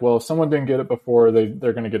whole like, well, if someone didn't get it before, they're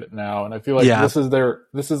going to get it now, and I feel like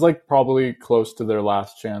this is like probably close to their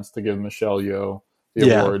last chance to give Michelle Yeoh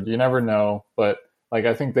the award. You never know, but like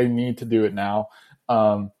I think they need to do it now.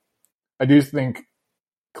 I do think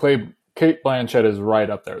Cate Blanchett is right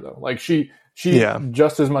up there though. Like she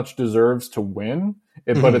just as much deserves to win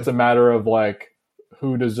it, but it's a matter of like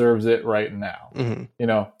who deserves it right now. You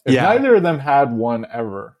know, if neither of them had one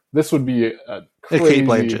ever, this would be a crazy. Cate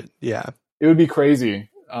Blanchett, it would be crazy.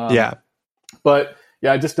 But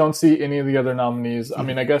yeah, I just don't see any of the other nominees. I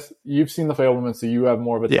mean, I guess you've seen The Fabelmans, so you have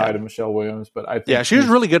more of a tie to Michelle Williams. But I think she was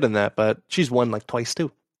really good in that, but she's won like twice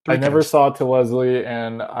too. I never saw To Leslie,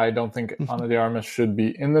 and I don't think Ana de Armas should be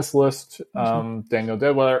in this list. Daniel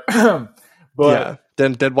Deadwyler. But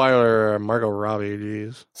then Deadwyler or Margot Robbie,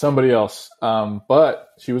 geez. Somebody else. But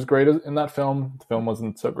she was great in that film. The film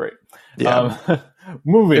wasn't so great.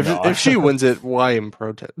 Moving on. If she wins it, why in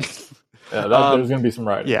protest? There's going to be some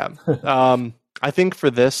writing. I think for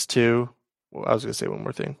this too, I was going to say one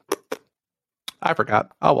more thing. I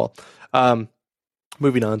forgot. Oh well.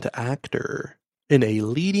 Moving on to actor in a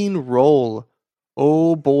leading role.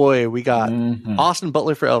 Oh boy, we got Austin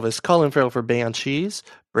Butler for Elvis, Colin Farrell for Banshees,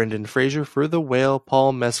 Brendan Fraser for The Whale,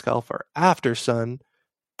 Paul Mescal for Aftersun,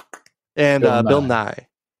 and Bill Nye.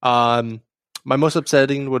 My most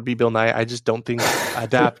upsetting would be Bill Nye. I just don't think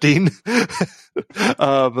adapting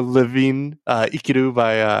Living Ikiru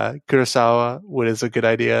by Kurosawa is a good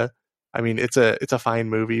idea. I mean, it's a fine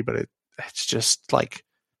movie, but it's just like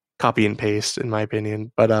copy and paste in my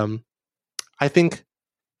opinion. But I think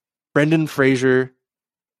Brendan Fraser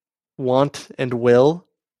want and will.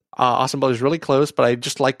 Austin Butler's really close, but I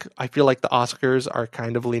feel like the Oscars are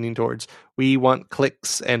kind of leaning towards we want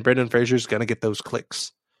clicks, and Brendan Fraser's gonna get those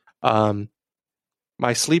clicks.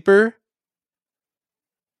 My sleeper,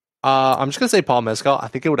 I'm just gonna say Paul Mescal. I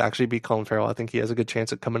think it would actually be Colin Farrell. I think he has a good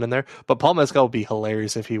chance at coming in there. But Paul Mescal would be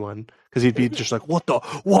hilarious if he won, because he'd be just like, what?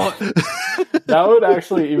 That would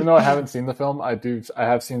actually, even though I haven't seen the film, I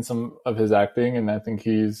have seen some of his acting, and I think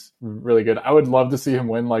he's really good. I would love to see him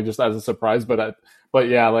win, like just as a surprise. But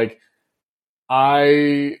yeah, like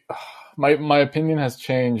my opinion has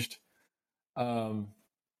changed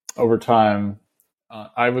over time.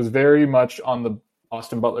 I was very much on the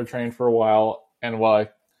Austin Butler train for a while, and while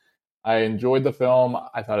I enjoyed the film,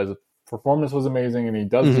 I thought his performance was amazing, and he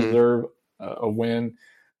does deserve a win.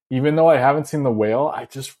 Even though I haven't seen The Whale, I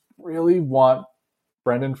just really want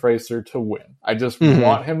Brendan Fraser to win. I just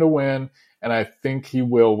want him to win, and I think he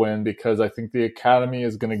will win because I think the Academy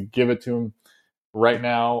is going to give it to him right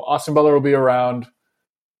now. Austin Butler will be around.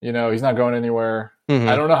 You know, he's not going anywhere.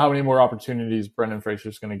 I Mhm. don't know how many more opportunities Brendan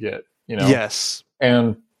Fraser's going to get, Yes.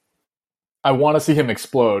 and I want to see him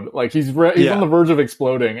explode. Like he's on Yeah. the verge of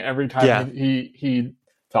exploding every time Yeah. he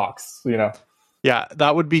talks. Yeah.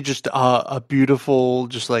 That would be just a beautiful,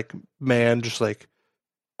 just like man, just like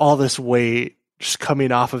all this weight just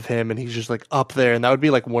coming off of him, and he's just like up there, and that would be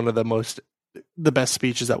like one of the best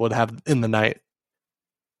speeches that would have in the night.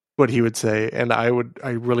 What he would say, and I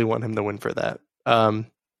really want him to win for that.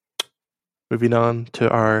 Moving on to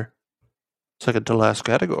our second to last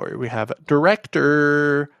category, we have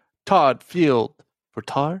director Todd Field for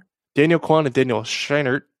Tar, Daniel Kwan and Daniel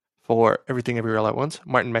Scheinert for Everything Everywhere All at Once,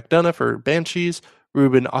 Martin McDonagh for Banshees,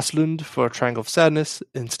 Ruben Östlund for Triangle of Sadness,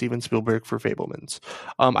 and Steven Spielberg for Fablemans.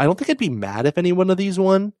 I don't think I'd be mad if any one of these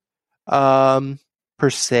won, per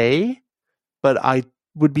se, but I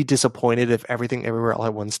would be disappointed if Everything Everywhere All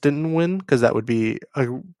at Once didn't win, because that would be a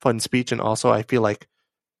fun speech, and also I feel like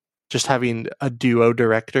just having a duo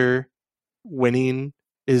director winning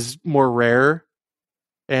is more rare,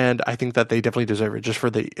 and I think that they definitely deserve it just for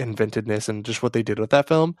the inventiveness and just what they did with that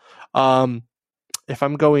film. If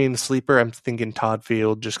I'm going sleeper, I'm thinking Todd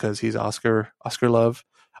Field just because he's Oscar love.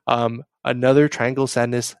 Another Triangle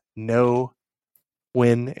Sadness no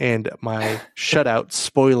win, and my shutout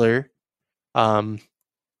spoiler.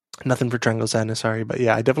 Nothing for Triangle Sadness, sorry, but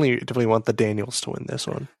yeah, I definitely want the Daniels to win this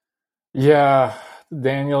one. Yeah,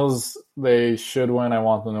 Daniels, they should win. I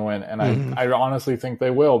want them to win, and I honestly think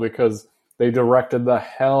they will because they directed the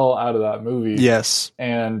hell out of that movie. Yes,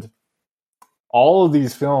 and all of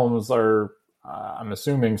these films are, I'm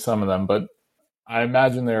assuming some of them, but I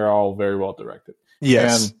imagine they're all very well directed.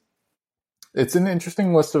 yes. And it's an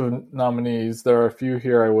interesting list of nominees. There are a few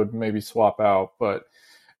here I would maybe swap out, but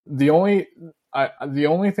the only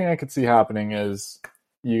thing I could see happening is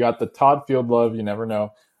you got the Todd Field love, you never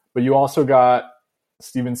know, but you also got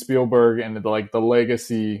Steven Spielberg and the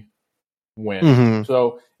legacy win. Mm-hmm.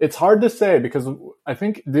 So it's hard to say because I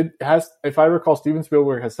think if I recall, Steven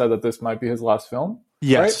Spielberg has said that this might be his last film.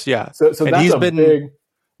 Yes, right? yeah. So that's big.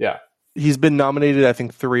 Yeah. He's been nominated, I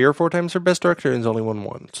think, 3 or 4 times for Best Director, and he's only won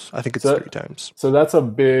once. I think it's 3 times. So that's a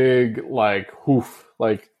big, older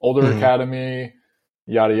Academy,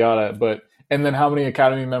 yada, yada. And then how many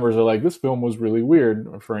Academy members are like, this film was really weird,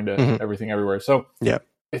 referring to Everything Everywhere. So yeah,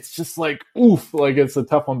 it's just like, oof, it's a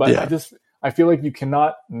tough one. But I feel like you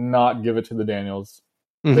cannot not give it to the Daniels.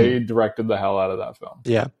 They directed the hell out of that film.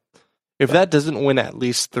 Yeah. If that doesn't win at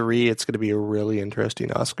least 3, it's going to be a really interesting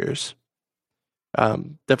Oscars.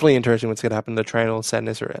 Definitely interesting what's going to happen to Triangle of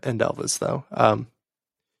Sadness and Elvis, though.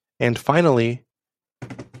 And finally,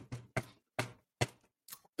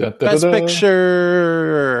 Best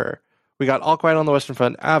Picture. We got All Quiet on the Western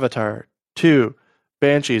Front, Avatar 2,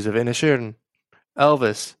 Banshees of Inisherin,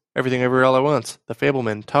 Elvis, Everything Everywhere All at Once, The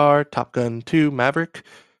Fableman, Tar, Top Gun 2, Maverick,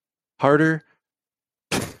 Harder,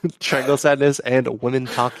 Triangle of Sadness, and Women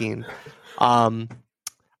Talking.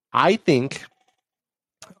 I think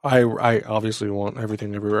I obviously want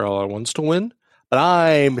Everything Everywhere All at Once to win, but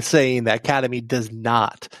I'm saying the Academy does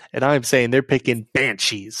not, and I'm saying they're picking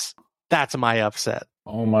Banshees. That's my upset.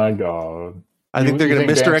 Oh my god! I think they're going to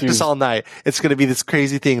misdirect us all night. It's going to be this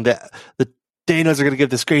crazy thing that the Danos are going to give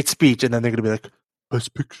this great speech, and then they're going to be like,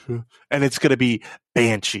 Best Picture, and it's going to be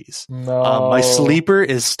Banshees. No, my sleeper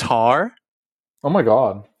is Tar. Oh my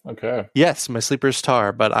god! Okay. Yes, my sleeper is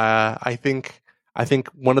Tar, but I think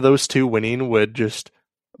one of those two winning would just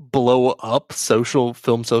blow up social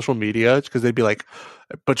media, because they'd be like,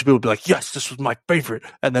 a bunch of people would be like, yes, this was my favorite,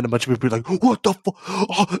 and then a bunch of people would be like, what the fuck,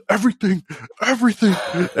 oh, everything,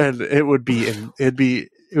 and it would be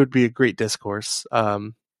a great discourse.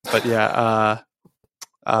 But yeah,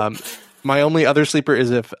 my only other sleeper is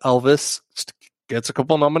if Elvis gets a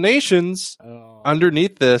couple nominations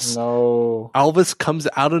underneath this. No, Elvis comes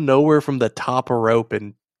out of nowhere from the top rope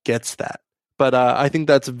and gets that. But I think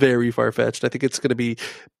that's very far-fetched. I think it's going to be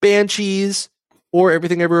Banshees or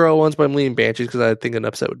Everything Everywhere All at Once, but I'm leaning Banshees because I think an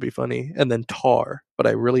upset would be funny. And then Tar, but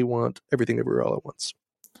I really want Everything Everywhere All at Once.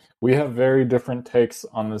 We have very different takes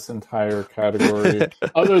on this entire category,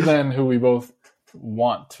 other than who we both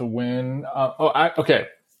want to win. Okay.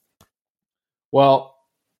 Well,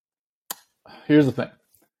 here's the thing.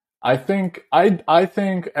 I think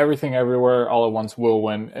Everything Everywhere All at Once will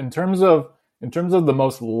win. In terms of the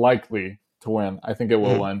most likely to win, I think it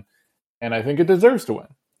will win, and I think it deserves to win.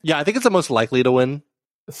 Yeah, I think it's the most likely to win.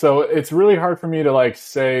 So it's really hard for me to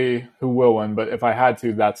say who will win, but if I had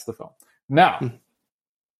to, that's the film. Now,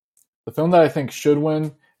 the film that I think should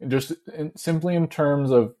win, simply in terms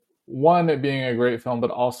of one, it being a great film, but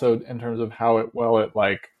also in terms of how it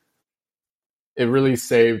it really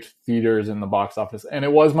saved theaters in the box office. And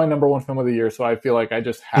it was my number one film of the year, so I feel like I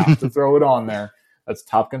just have to throw it on there. That's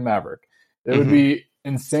Top Gun Maverick. It would be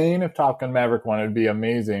insane if Top Gun Maverick won. It'd be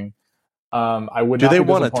amazing. I would. Do not they be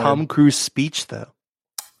want a disappointed. Tom Cruise speech though?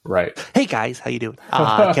 Right. Hey guys, how you doing?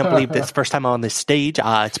 I can't believe this first time on this stage.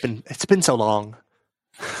 It's been so long.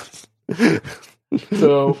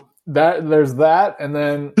 So there's that, and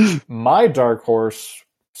then my dark horse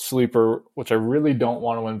sleeper, which I really don't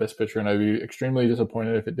want to win Best Picture, and I'd be extremely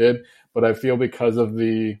disappointed if it did. But I feel because of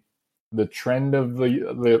the trend of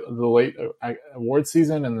the late award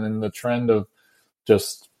season, and then the trend of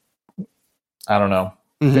just, I don't know,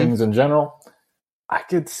 things in general, I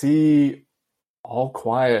could see All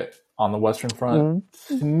Quiet on the Western Front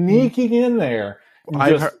sneaking in there,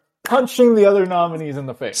 just punching the other nominees in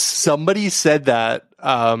the face. Somebody said that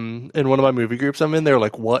in one of my movie groups I'm in. They were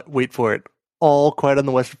like, "What? Wait for it! All Quiet on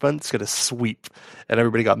the Western Front is gonna sweep," and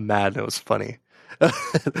everybody got mad. And it was funny.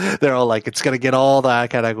 They're all like, "It's gonna get all the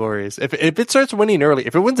categories. If it starts winning early,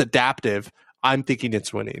 if it wins adaptive, I'm thinking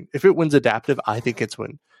it's winning. If it wins adaptive, I think it's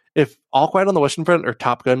win. If All Quiet on the Western Front or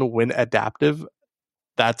Top Gun win adaptive,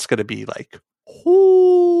 that's gonna be like,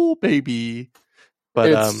 oh baby."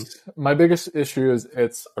 But my biggest issue is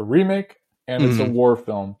it's a remake and it's a war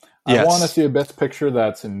film. I want to see a Best Picture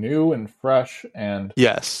that's new and fresh and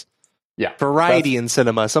variety in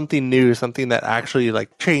cinema, something new, something that actually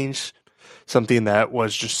like changed, something that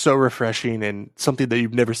was just so refreshing and something that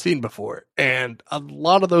you've never seen before. And a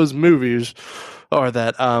lot of those movies are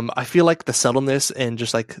that. I feel like the subtleness and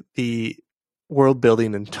just like the world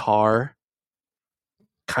building in Tar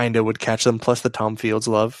kind of would catch them. Plus the Tom Fields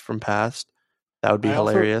love from past. That would be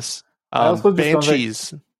hilarious.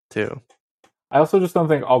 Banshees too. I also just don't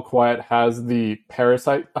think All Quiet has the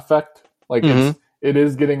Parasite effect. Like it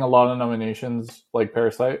is getting a lot of nominations like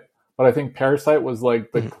Parasite, but I think Parasite was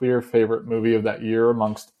like the clear favorite movie of that year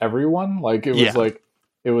amongst everyone. Like it was like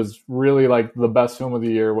it was really like the best film of the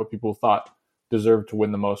year, what people thought deserved to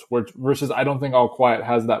win the most. Versus I don't think All Quiet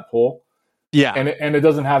has that pull. Yeah. And it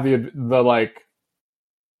doesn't have the like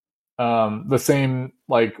the same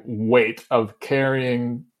like weight of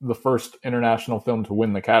carrying the first international film to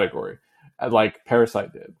win the category like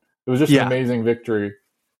Parasite did. It was just an amazing victory.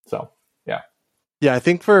 So I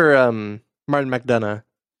think for Martin McDonagh,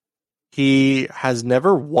 he has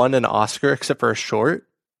never won an Oscar except for a short,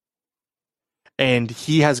 and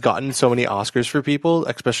he has gotten so many Oscars for people,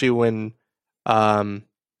 especially when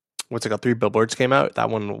what's it called, Three Billboards came out. That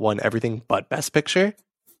one won everything but Best Picture,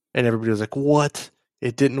 and everybody was like, what?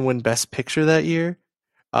 It didn't win Best Picture that year.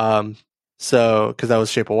 So, because that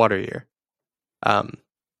was Shape of Water year.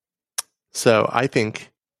 So I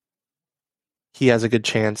think he has a good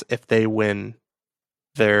chance if they win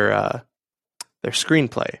their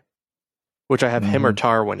screenplay, which I have him or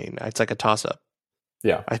Tar winning. It's like a toss up.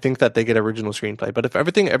 Yeah. I think that they get original screenplay, but if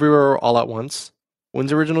Everything Everywhere All at Once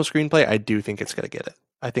wins original screenplay, I do think it's going to get it.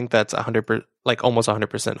 I think that's 100%, like almost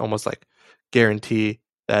 100%, almost like guarantee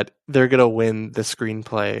that they're going to win the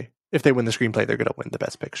screenplay. If they win the screenplay, they're going to win the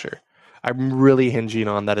Best Picture. I'm really hinging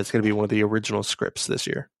on that it's going to be one of the original scripts this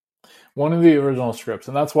year. One of the original scripts.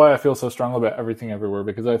 And that's why I feel so strongly about Everything Everywhere,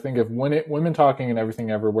 because I think if Women Talking and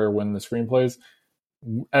Everything Everywhere win the screenplays,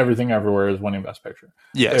 Everything Everywhere is winning Best Picture.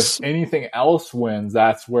 Yes. If anything else wins,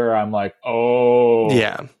 that's where I'm like, oh,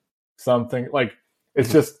 yeah, something like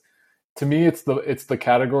it's just, to me, it's the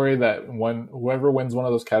category that when whoever wins one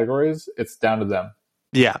of those categories, it's down to them.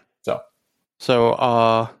 Yeah. So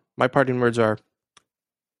my parting words are: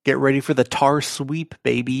 get ready for the Tar sweep,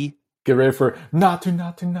 baby. Get ready for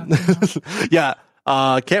Naatu. Yeah.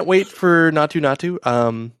 Can't wait for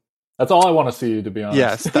Naatu. That's all I want to see, to be honest.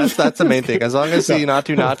 Yes, that's the main thing. As long as I see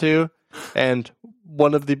Naatu and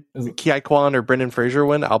one of the Ki Kwan or Brendan Fraser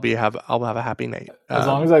win, I'll have a happy night. As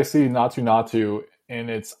long as I see Naatu in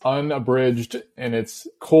its unabridged, in its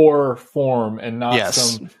core form, and not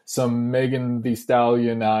some Megan Thee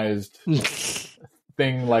Stallionized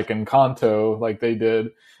thing like Encanto, like they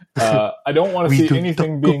did. I don't want to see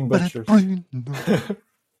anything being butchered.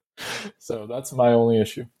 So that's my only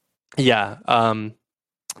issue. Yeah.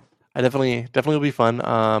 I definitely will be fun.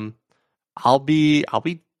 I'll be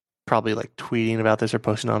probably like tweeting about this or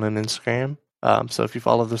posting on an Instagram. So if you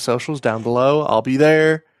follow the socials down below, I'll be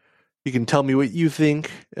there. You can tell me what you think,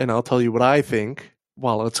 and I'll tell you what I think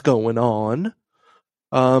while it's going on.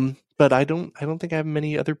 But I don't think I have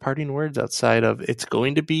many other parting words outside of it's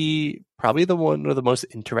going to be probably the one of the most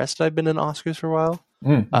interested I've been in Oscars for a while.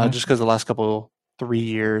 Just because the last 3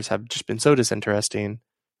 years have just been so disinteresting.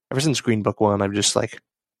 Ever since Green Book won, I'm just like,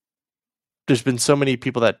 there's been so many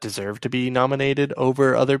people that deserve to be nominated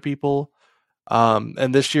over other people.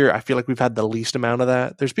 And this year, I feel like we've had the least amount of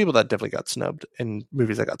that. There's people that definitely got snubbed and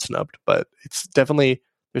movies that got snubbed, but it's definitely,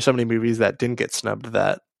 there's so many movies that didn't get snubbed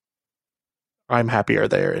that I'm happy are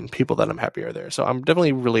there, and people that I'm happy are there. So I'm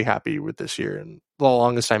definitely really happy with this year and the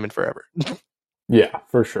longest time in forever. Yeah,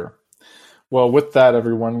 for sure. Well, with that,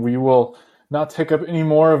 everyone, we will not take up any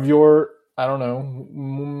more of your, I don't know,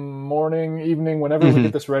 morning, evening, whenever we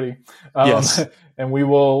get this ready. Yes. And we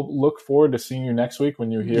will look forward to seeing you next week when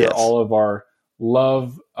you hear Yes. all of our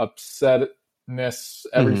love, upsetness,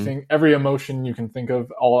 everything, every emotion you can think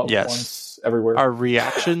of all at once, everywhere. Our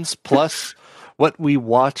reactions plus what we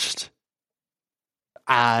watched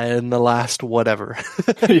in the last whatever.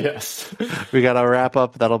 Yes. We got a wrap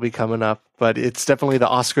up that'll be coming up, but it's definitely the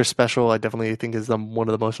Oscar special. I definitely think is one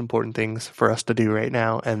of the most important things for us to do right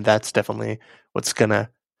now, and that's definitely what's gonna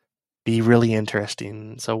be really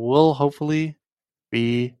interesting. So we'll hopefully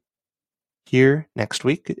be here next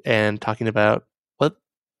week and talking about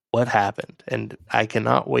what happened, and I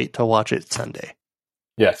cannot wait to watch it Sunday.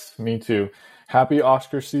 Yes, me too. Happy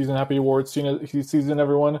Oscar season, happy awards season,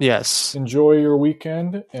 everyone. Yes. Enjoy your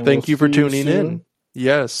weekend. And thank you for tuning in.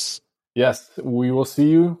 Yes. Yes, we will see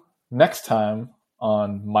you next time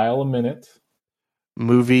on Mile a Minute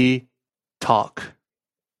Movie Talk.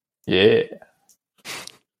 Yeah.